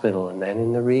hospital and then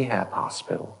in the rehab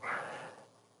hospital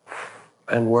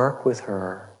and worked with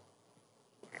her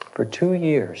for 2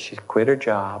 years. She quit her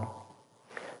job,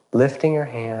 lifting her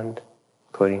hand,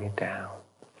 putting it down.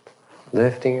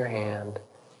 Lifting her hand,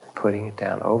 putting it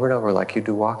down. Over and over, like you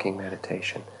do walking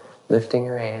meditation. Lifting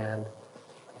her hand,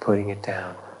 putting it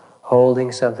down.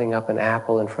 Holding something up, an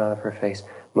apple in front of her face,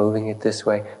 moving it this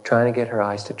way, trying to get her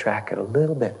eyes to track it a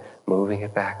little bit, moving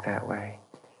it back that way.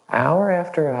 Hour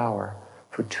after hour,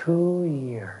 for 2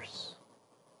 years.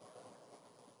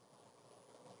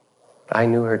 I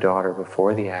knew her daughter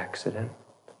before the accident,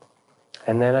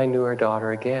 and then I knew her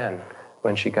daughter again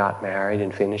when she got married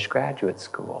and finished graduate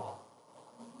school.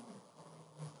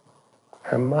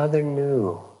 Her mother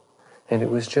knew, and it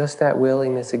was just that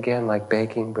willingness again, like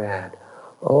baking bread,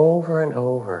 over and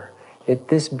over.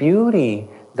 This beauty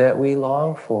that we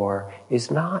long for is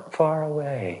not far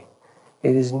away.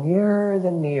 It is nearer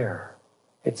than near.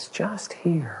 It's just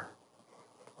here,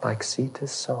 like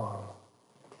Sita's song.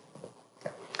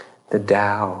 The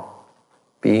Tao,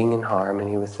 being in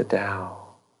harmony with the Tao.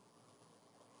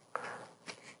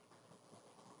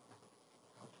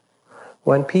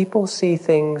 When people see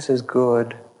things as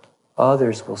good,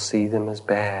 others will see them as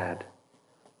bad.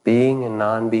 Being and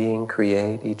non-being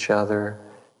create each other.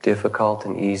 Difficult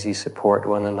and easy support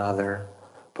one another.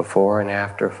 Before and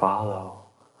after follow.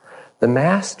 The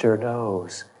Master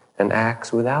knows and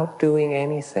acts without doing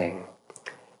anything.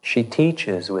 She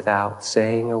teaches without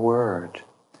saying a word.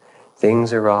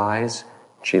 Things arise,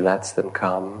 she lets them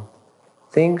come.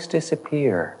 Things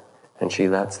disappear, and she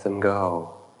lets them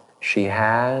go. She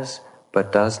has,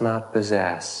 but does not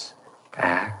possess.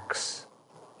 Acts,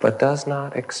 but does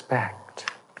not expect.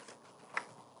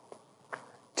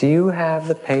 Do you have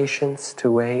the patience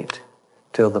to wait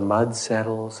till the mud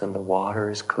settles and the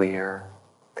water is clear?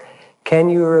 Can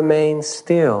you remain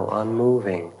still,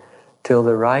 unmoving, till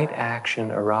the right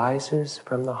action arises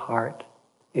from the heart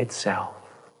itself?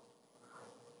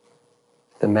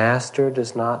 The Master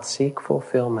does not seek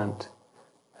fulfillment,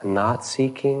 and not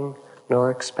seeking nor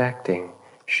expecting,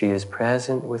 she is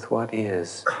present with what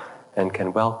is and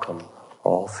can welcome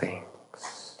all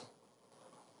things.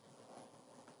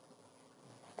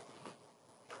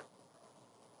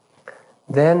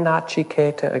 Then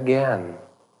Nachiketa again.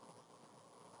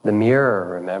 The mirror,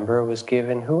 remember, was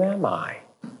given, who am I?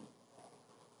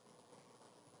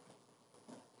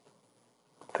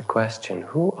 The question,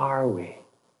 who are we?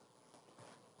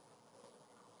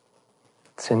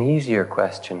 It's an easier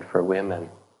question for women,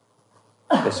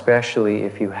 especially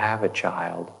if you have a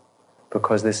child,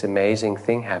 because this amazing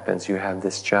thing happens. You have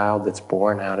this child that's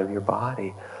born out of your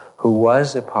body, who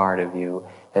was a part of you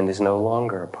and is no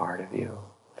longer a part of you.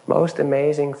 Most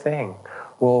amazing thing.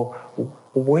 Well,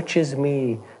 which is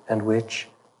me and which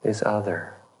is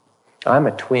other? I'm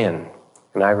a twin,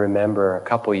 and I remember a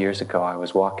couple years ago I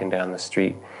was walking down the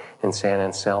street in San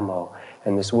Anselmo,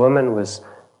 and this woman was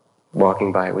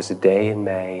walking by. It was a day in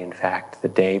May, in fact, the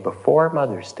day before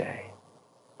Mother's Day.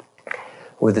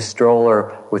 with a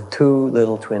stroller with 2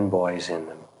 little twin boys in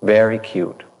them. Very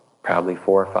cute, probably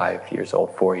 4 or 5 years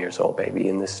old, 4 years old baby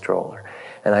in this stroller.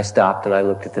 And I stopped and I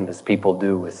looked at them as people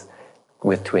do with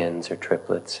twins or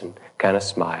triplets, and kind of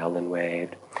smiled and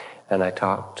waved. And I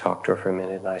talked to her for a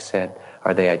minute, and I said,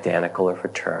 are they identical or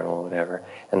fraternal or whatever?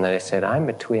 And then I said, I'm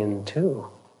a twin too.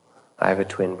 I have a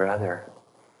twin brother.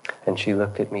 And she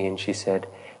looked at me and she said,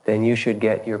 then you should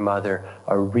get your mother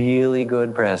a really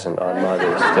good present on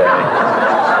Mother's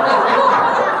Day.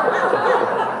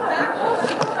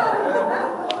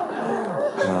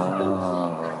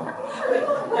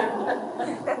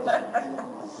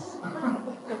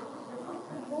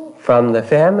 From the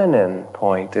feminine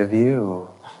point of view,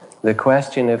 the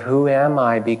question of who am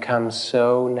I becomes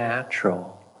so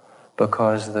natural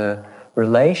because the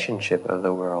relationship of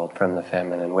the world from the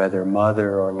feminine, whether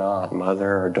mother or not,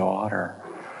 mother or daughter,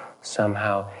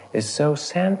 somehow is so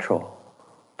central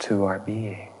to our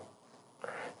being.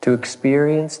 To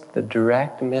experience the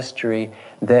direct mystery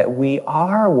that we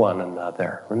are one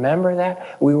another. Remember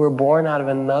that? We were born out of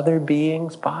another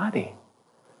being's body.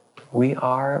 We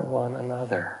are one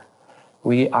another.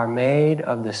 We are made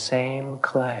of the same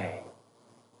clay.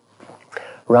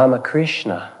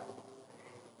 Ramakrishna,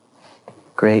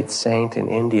 great saint in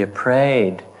India,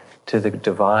 prayed to the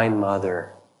Divine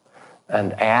Mother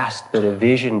and asked that a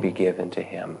vision be given to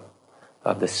him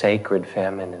of the sacred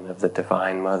feminine, of the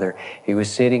Divine Mother. He was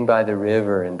sitting by the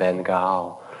river in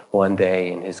Bengal one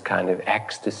day in his kind of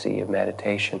ecstasy of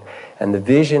meditation, and the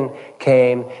vision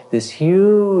came, this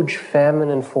huge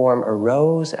feminine form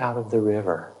arose out of the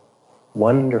river.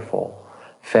 Wonderful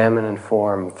feminine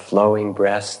form, flowing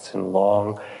breasts and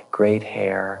long, great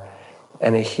hair,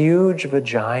 and a huge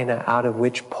vagina out of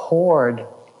which poured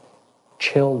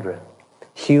children,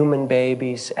 human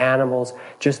babies, animals,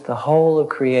 just the whole of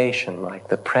creation, like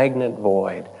the pregnant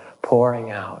void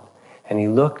pouring out. And he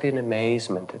looked in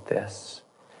amazement at this.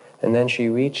 And then she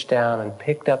reached down and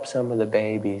picked up some of the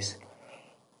babies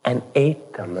and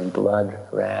ate them, and blood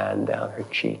ran down her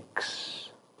cheeks.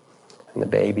 And the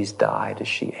babies died as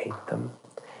she ate them.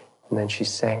 And then she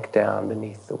sank down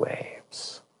beneath the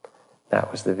waves. That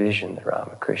was the vision that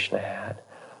Ramakrishna had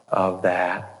of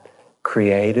that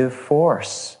creative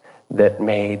force that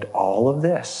made all of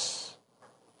this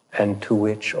and to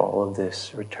which all of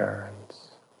this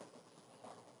returns.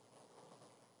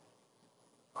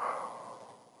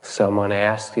 Someone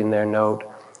asked in their note,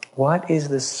 what is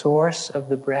the source of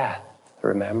the breath?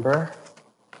 Remember?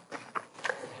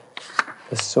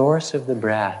 The source of the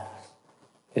breath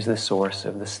is the source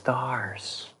of the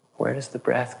stars. Where does the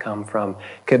breath come from?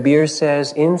 Kabir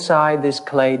says, inside this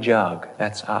clay jug,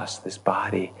 that's us, this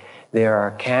body, there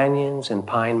are canyons and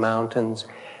pine mountains,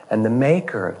 and the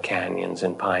maker of canyons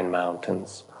and pine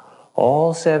mountains.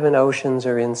 All 7 oceans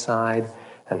are inside,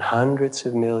 and hundreds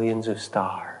of millions of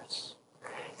stars.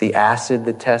 The acid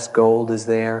that tests gold is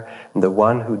there, and the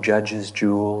one who judges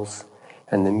jewels,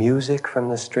 and the music from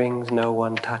the strings no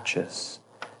one touches,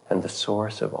 and the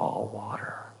source of all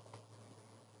water.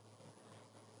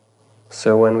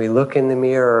 So when we look in the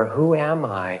mirror, who am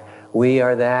I? We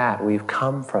are that. We've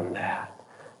come from that.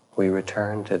 We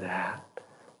return to that.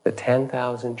 The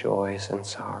 10,000 joys and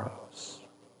sorrows.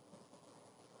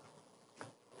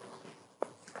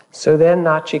 So then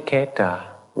Nachiketa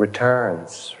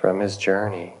returns from his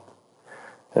journey.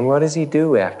 And what does he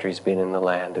do after he's been in the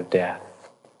land of death?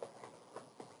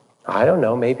 I don't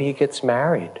know, maybe he gets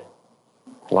married.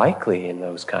 Likely in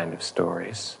those kind of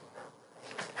stories.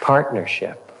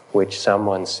 Partnership, which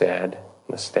someone said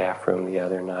in the staff room the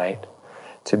other night.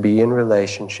 To be in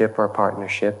relationship or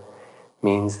partnership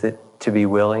means that to be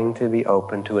willing to be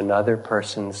open to another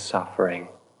person's suffering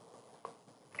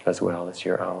as well as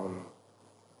your own.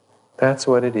 That's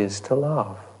what it is to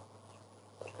love.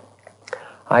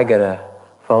 I got a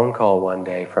phone call one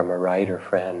day from a writer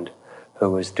friend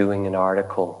who was doing an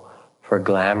article for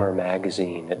Glamour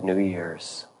magazine at New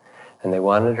Year's. And they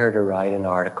wanted her to write an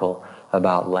article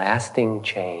about lasting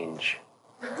change.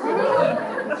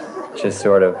 Which is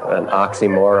sort of an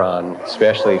oxymoron,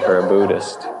 especially for a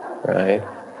Buddhist, right?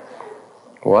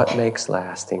 What makes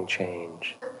lasting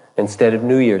change? Instead of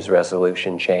New Year's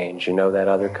resolution change, you know that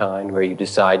other kind where you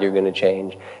decide you're going to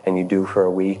change and you do for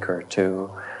a week or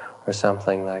 2 or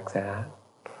something like that.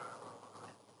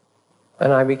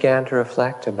 And I began to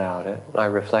reflect about it. I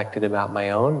reflected about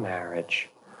my own marriage.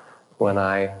 When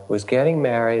I was getting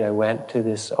married, I went to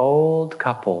this old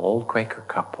couple, old Quaker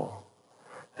couple,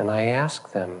 and I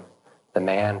asked them, the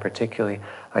man particularly,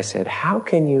 I said, how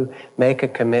can you make a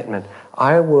commitment?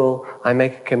 I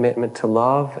make a commitment to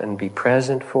love and be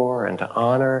present for and to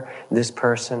honor this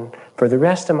person for the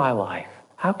rest of my life.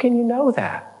 How can you know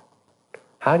that?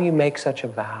 How do you make such a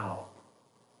vow?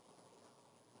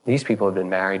 These people had been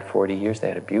married 40 years. They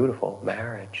had a beautiful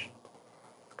marriage.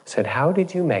 I said, how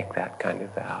did you make that kind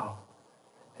of vow?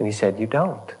 And he said, you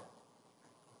don't.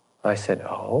 I said,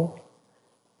 oh?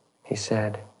 He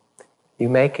said, you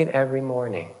make it every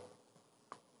morning.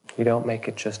 You don't make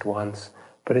it just once,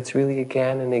 but it's really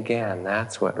again and again.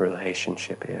 That's what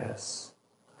relationship is.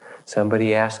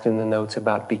 Somebody asked in the notes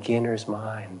about beginner's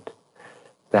mind.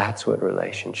 That's what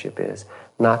relationship is.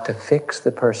 Not to fix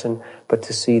the person, but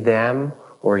to see them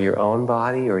or your own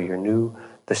body or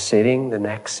the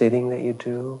next sitting that you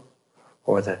do,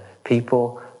 or the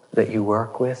people that you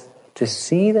work with, to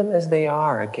see them as they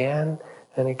are again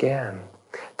and again.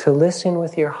 To listen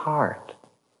with your heart,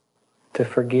 to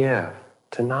forgive,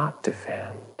 to not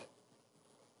defend.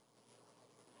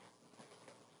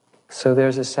 So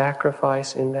there's a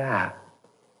sacrifice in that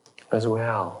as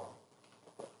well.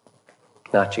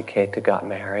 Nachiketa got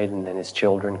married and then his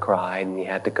children cried and he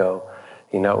had to go.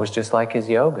 It was just like his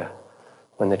yoga.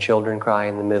 When the children cry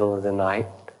in the middle of the night,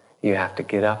 you have to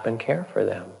get up and care for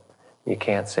them. You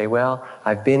can't say, well,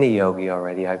 I've been a yogi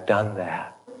already, I've done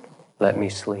that. Let me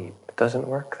sleep. It doesn't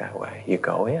work that way. You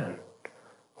go in.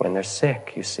 When they're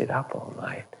sick, you sit up all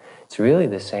night. It's really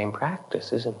the same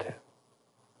practice, isn't it?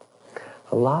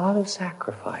 A lot of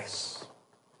sacrifice.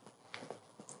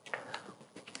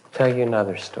 I'll tell you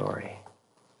another story.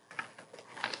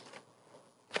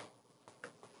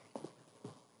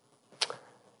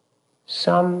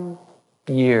 Some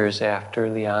years after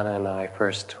Liana and I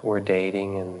first were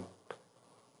dating and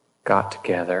got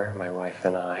together, my wife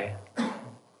and I,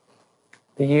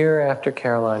 the year after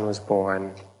Caroline was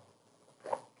born,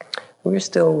 we were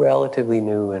still relatively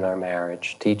new in our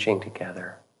marriage, teaching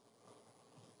together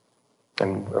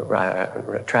and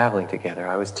traveling together.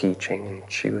 I was teaching and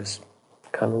she was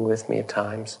coming with me at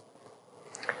times.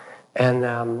 And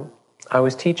I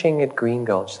was teaching at Green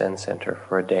Gulch Zen Center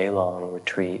for a day-long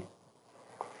retreat.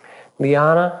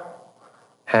 Liana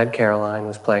had Caroline,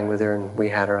 was playing with her, and we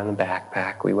had her on the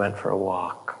backpack. We went for a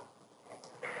walk.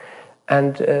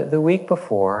 And the week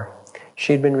before,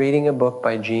 she'd been reading a book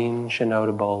by Jean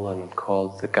Shinoda Bolen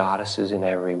called The Goddesses in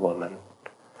Every Woman,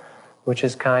 which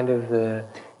is kind of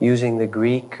using the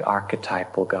Greek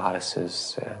archetypal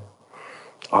goddesses,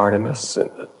 Artemis, and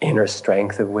the inner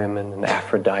strength of women, and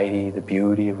Aphrodite, the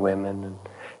beauty of women, and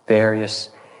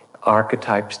various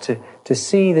archetypes to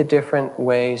see the different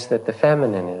ways that the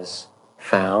feminine is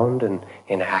found and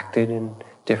enacted in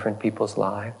different people's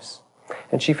lives.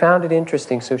 And she found it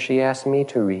interesting, so she asked me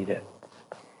to read it.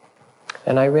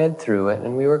 And I read through it,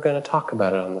 and we were going to talk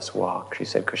about it on this walk, she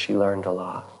said, because she learned a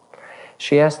lot.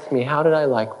 She asked me, how did I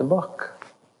like the book?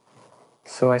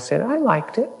 So I said, I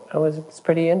liked it. It's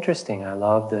pretty interesting. I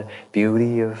love the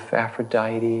beauty of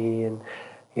Aphrodite and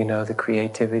the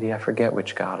creativity. I forget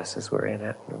which goddesses were in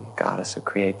it. Goddess of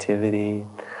creativity,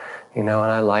 and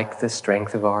I like the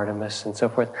strength of Artemis and so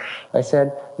forth. I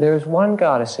said, there's one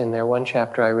goddess in there, one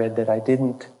chapter I read that I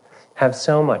didn't have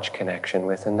so much connection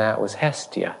with, and that was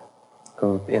Hestia,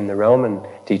 who in the Roman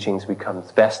teachings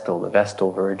becomes Vestal, the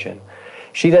Vestal Virgin.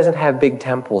 She doesn't have big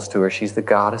temples to her. She's the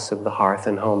goddess of the hearth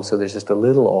and home, so there's just a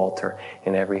little altar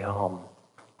in every home.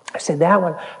 I said, that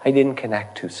one I didn't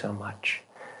connect to so much.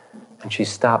 And she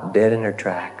stopped dead in her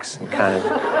tracks and kind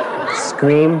of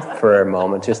screamed for a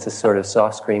moment, just a sort of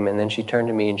soft scream. And then she turned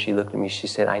to me and she looked at me. She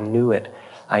said, I knew it.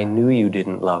 I knew you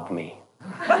didn't love me.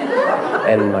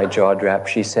 And my jaw dropped.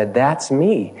 She said, that's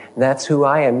me. That's who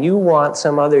I am. You want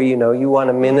some other, you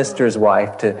want a minister's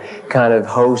wife to kind of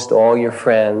host all your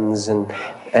friends and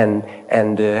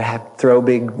throw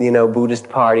big, Buddhist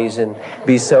parties and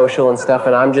be social and stuff,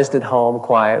 and I'm just at home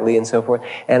quietly and so forth.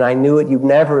 And I knew it. You'd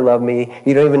never love me.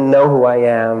 You don't even know who I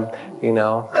am,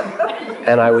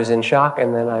 And I was in shock,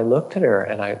 and then I looked at her,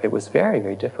 and it was very,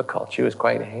 very difficult. She was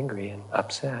quite angry and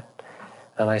upset.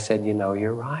 And I said,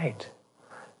 you're right.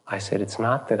 I said, it's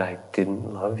not that I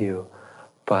didn't love you,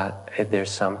 but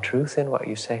there's some truth in what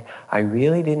you say. I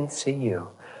really didn't see you.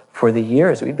 For the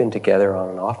years, we've been together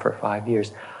on and off for 5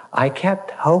 years, I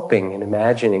kept hoping and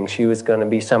imagining she was going to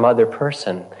be some other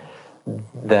person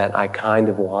that I kind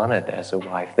of wanted as a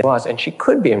wife. And she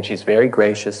could be, and she's very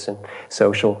gracious and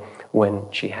social when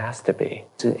she has to be.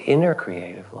 It's an inner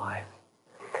creative life.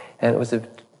 And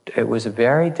it was a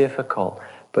very difficult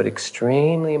but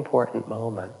extremely important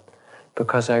moment,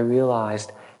 because I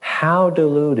realized how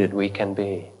deluded we can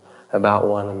be about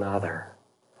one another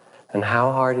and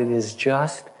how hard it is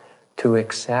just to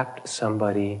accept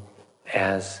somebody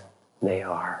as they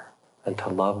are and to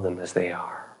love them as they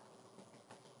are.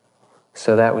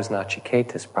 So that was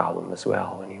Nachiketa's problem as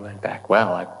well when he went back.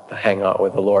 Well, I hang out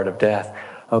with the Lord of Death.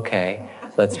 Okay,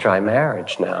 Let's try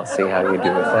marriage now, see how you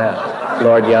do with that.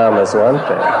 Lord Yama's one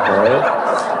thing, right?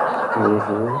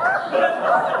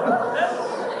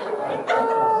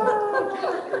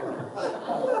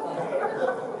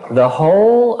 The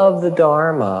whole of the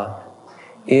Dharma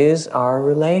is our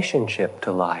relationship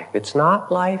to life. It's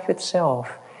not life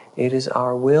itself. It is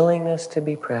our willingness to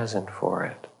be present for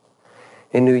it.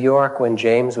 In New York, when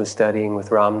James was studying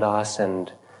with Ram Dass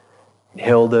and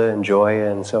Hilda and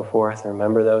Joya and so forth,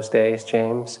 remember those days,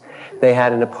 James? They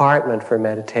had an apartment for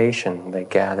meditation. They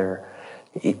gather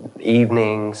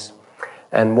evenings.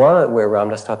 And where Ram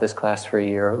Dass taught this class for a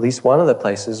year, at least one of the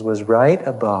places was right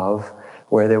above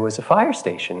where there was a fire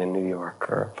station in New York,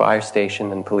 or a fire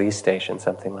station and police station,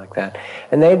 something like that.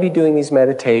 And they'd be doing these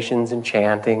meditations and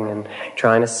chanting and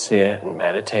trying to sit and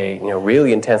meditate,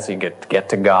 really intensely get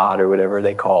to God or whatever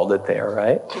they called it there,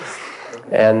 right?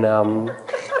 And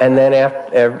then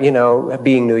after,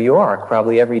 being New York,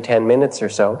 probably every 10 minutes or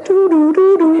so,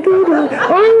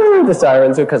 the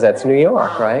sirens, because that's New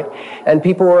York, right? And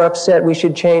people were upset. We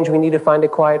should change. We need to find a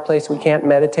quiet place. We can't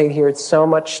meditate here. It's so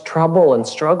much trouble and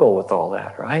struggle with all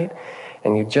that, right?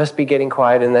 And you'd just be getting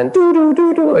quiet and then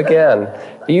again.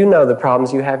 You know the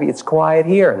problems you have. It's quiet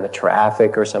here, and the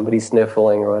traffic or somebody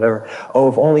sniffling or whatever. Oh,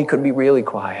 if only it could be really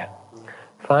quiet.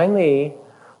 Finally,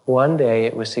 one day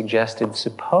it was suggested,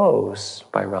 suppose,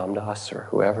 by Ram Dass or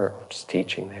whoever was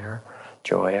teaching there,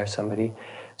 Joy or somebody,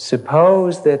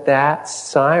 suppose that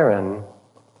siren,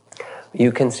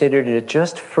 you considered it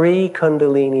just free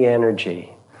Kundalini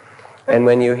energy. And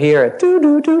when you hear it,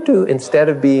 doo-doo-doo-doo, instead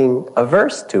of being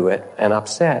averse to it and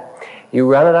upset, you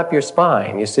run it up your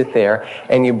spine, you sit there,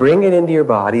 and you bring it into your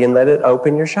body and let it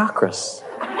open your chakras.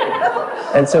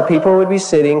 And so people would be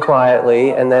sitting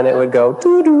quietly, and then it would go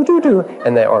doo-doo-doo-doo,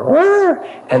 and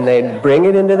they'd bring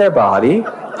it into their body,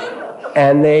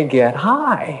 and they'd get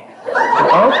high,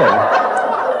 open.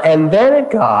 And then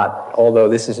it got, although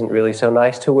this isn't really so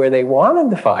nice, to where they wanted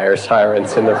the fire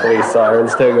sirens and the police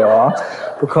sirens to go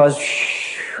off, because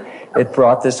it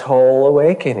brought this whole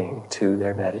awakening to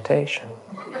their meditation.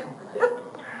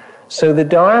 So the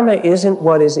Dharma isn't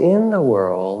what is in the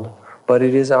world, but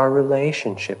it is our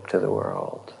relationship to the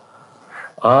world.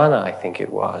 Anna, I think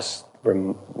it was,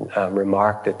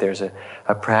 remarked that there's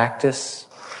a practice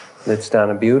that's done,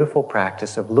 a beautiful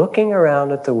practice of looking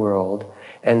around at the world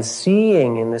and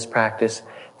seeing in this practice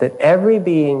that every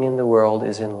being in the world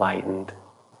is enlightened,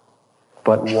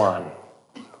 but one,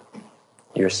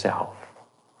 yourself.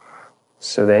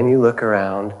 So then you look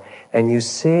around and you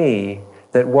see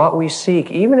that what we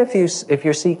seek, even if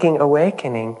you're seeking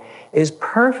awakening, is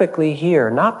perfectly here,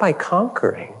 not by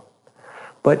conquering,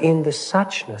 but in the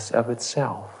suchness of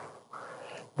itself.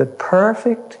 The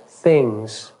perfect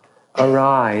things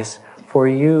arise for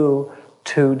you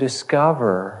to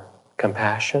discover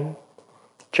compassion,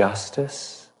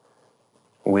 justice,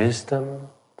 wisdom,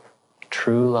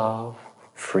 true love,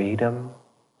 freedom.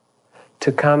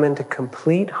 To come into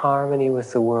complete harmony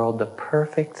with the world, the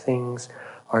perfect things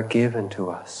are given to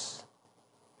us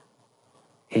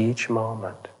each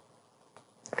moment.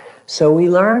 So we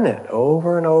learn it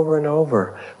over and over and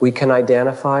over. We can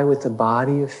identify with the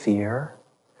body of fear,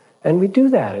 and we do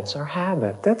that. It's our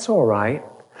habit. That's all right.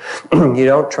 You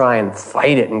don't try and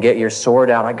fight it and get your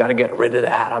sword out. I got to get rid of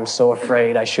that. I'm so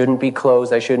afraid. I shouldn't be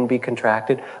closed. I shouldn't be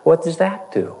contracted. What does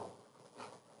that do?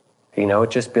 It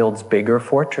just builds bigger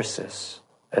fortresses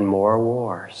and more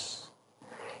wars.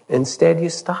 Instead, you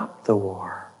stop the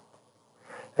war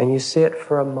and you sit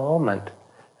for a moment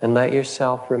and let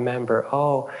yourself remember,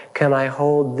 oh, can I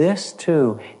hold this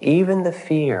too? Even the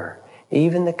fear,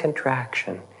 even the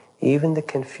contraction, even the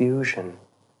confusion,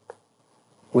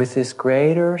 with this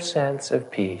greater sense of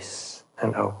peace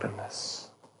and openness.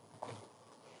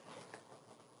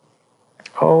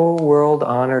 Oh,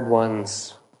 world-honored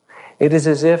ones, it is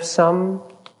as if some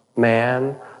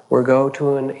man were go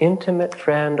to an intimate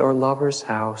friend or lover's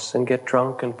house and get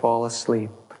drunk and fall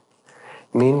asleep.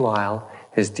 Meanwhile,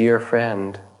 his dear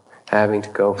friend, having to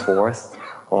go forth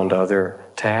on other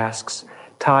tasks,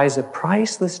 ties a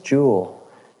priceless jewel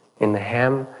in the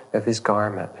hem of his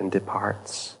garment and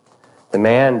departs. The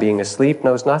man, being asleep,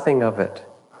 knows nothing of it.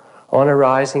 On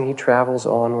arising, he travels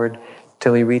onward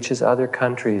till he reaches other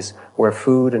countries where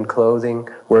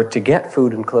to get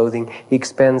food and clothing, he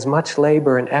expends much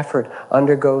labor and effort,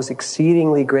 undergoes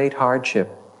exceedingly great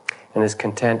hardship, and is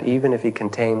content even if he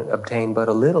obtain but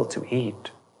a little to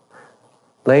eat.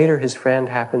 Later, his friend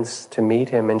happens to meet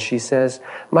him, and she says,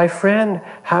 "My friend,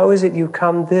 how is it you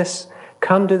come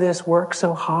to this work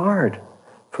so hard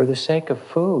for the sake of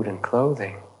food and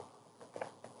clothing?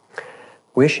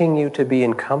 Wishing you to be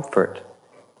in comfort,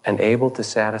 and able to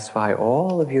satisfy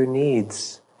all of your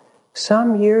needs.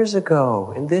 Some years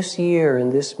ago, in this year, in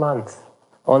this month,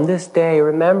 on this day,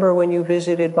 remember when you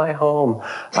visited my home,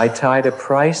 I tied a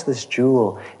priceless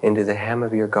jewel into the hem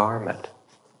of your garment.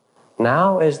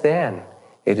 Now as then,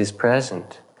 it is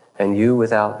present, and you,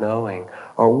 without knowing,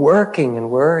 are working and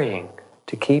worrying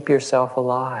to keep yourself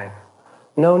alive.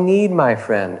 No need, my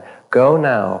friend. Go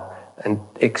now and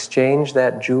exchange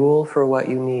that jewel for what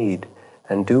you need,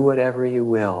 and do whatever you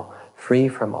will, free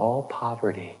from all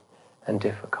poverty and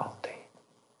difficulty.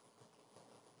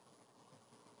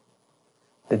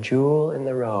 The jewel in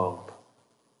the robe.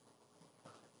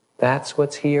 That's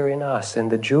what's here in us.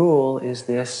 And the jewel is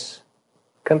this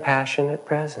compassionate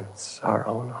presence, our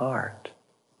own heart.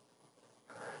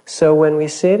 So when we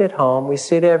sit at home, we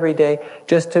sit every day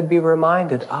just to be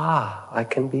reminded, I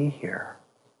can be here.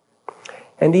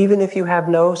 And even if you have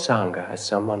no Sangha, as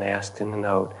someone asked in the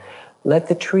note, let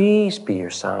the trees be your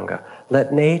Sangha.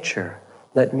 Let nature,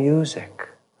 let music,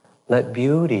 let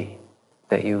beauty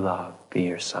that you love be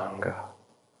your Sangha.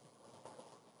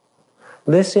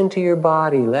 Listen to your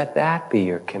body, let that be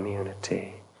your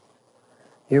community.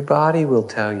 Your body will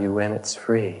tell you when it's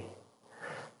free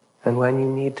and when you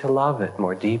need to love it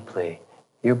more deeply.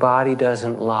 Your body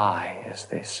doesn't lie, as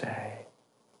they say.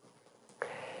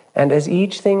 And as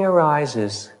each thing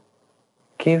arises,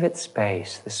 give it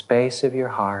space, the space of your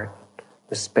heart,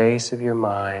 the space of your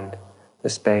mind, the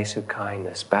space of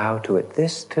kindness. Bow to it.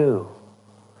 This too,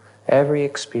 every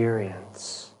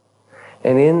experience.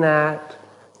 And in that,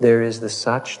 there is the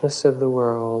suchness of the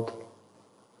world.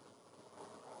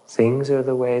 Things are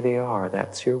the way they are.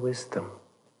 That's your wisdom.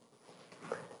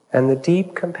 And the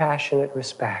deep compassionate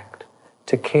respect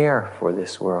to care for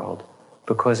this world,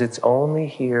 because it's only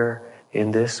here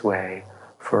in this way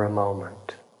for a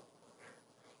moment.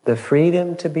 The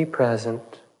freedom to be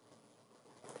present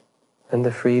and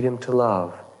the freedom to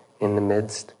love in the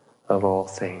midst of all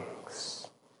things.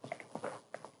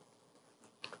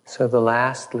 So the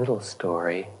last little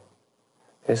story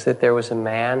is that there was a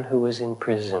man who was in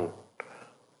prison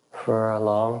for a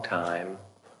long time.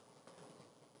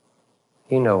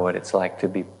 You know what it's like to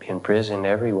be in prison.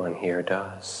 Everyone here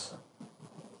does.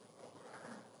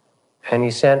 And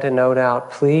he sent a note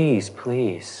out, please,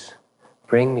 please,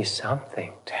 bring me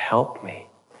something to help me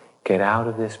get out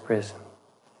of this prison.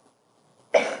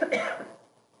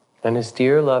 And his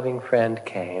dear loving friend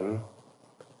came,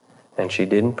 and she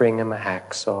didn't bring him a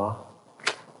hacksaw.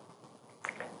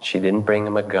 She didn't bring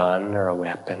him a gun or a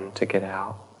weapon to get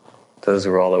out. Those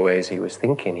were all the ways he was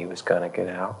thinking he was going to get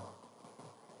out.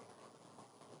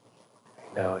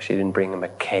 No, she didn't bring him a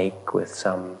cake with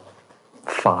some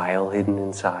file hidden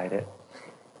inside it.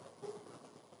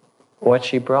 What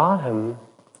she brought him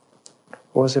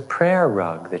was a prayer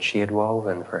rug that she had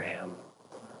woven for him.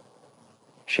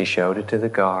 She showed it to the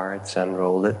guards,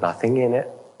 unrolled it, nothing in it,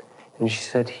 and she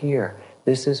said, here,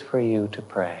 this is for you to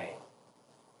pray.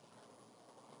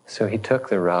 So he took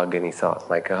the rug and he thought,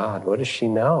 my God, what does she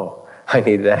know? I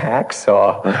need a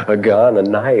hacksaw, a gun, a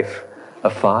knife, a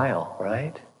file,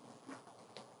 right?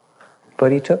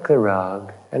 But he took the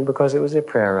rug, and because it was a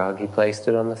prayer rug, he placed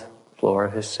it on the floor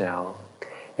of his cell,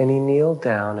 and he kneeled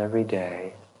down every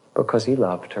day because he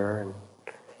loved her, and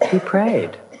he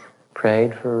prayed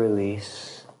for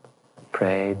release,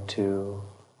 prayed to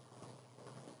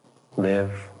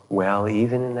live well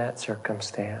even in that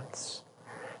circumstance.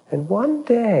 And one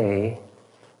day,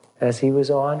 as he was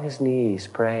on his knees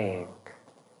praying,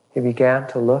 he began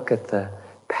to look at the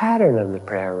pattern of the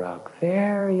prayer rug.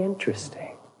 Very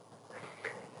interesting.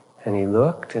 And he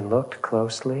looked and looked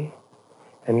closely,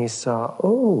 and he saw,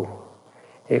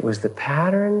 it was the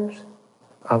pattern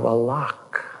of a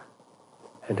lock.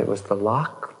 And it was the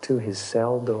lock to his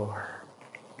cell door.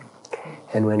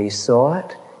 And when he saw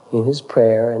it in his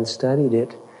prayer and studied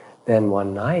it, then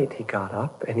one night he got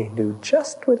up and he knew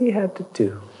just what he had to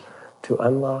do to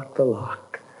unlock the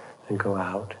lock and go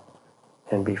out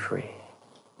and be free.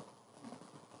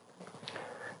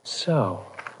 So,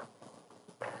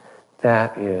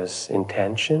 that is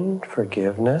intention,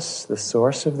 forgiveness, the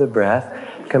source of the breath,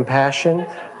 compassion,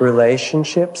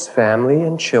 relationships, family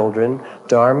and children,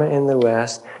 Dharma in the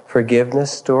West,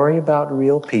 forgiveness, story about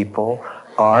real people,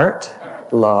 art,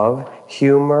 love,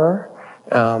 humor,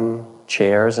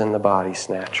 chairs and the body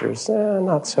snatchers.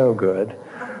 Not so good.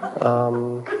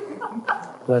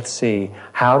 Let's see.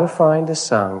 How to find a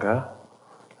Sangha.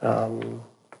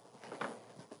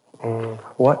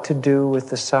 What to do with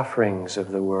the sufferings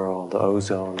of the world,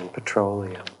 ozone and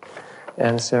petroleum,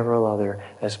 and several other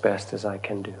as best as I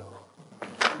can do.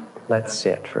 Let's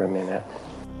sit for a minute.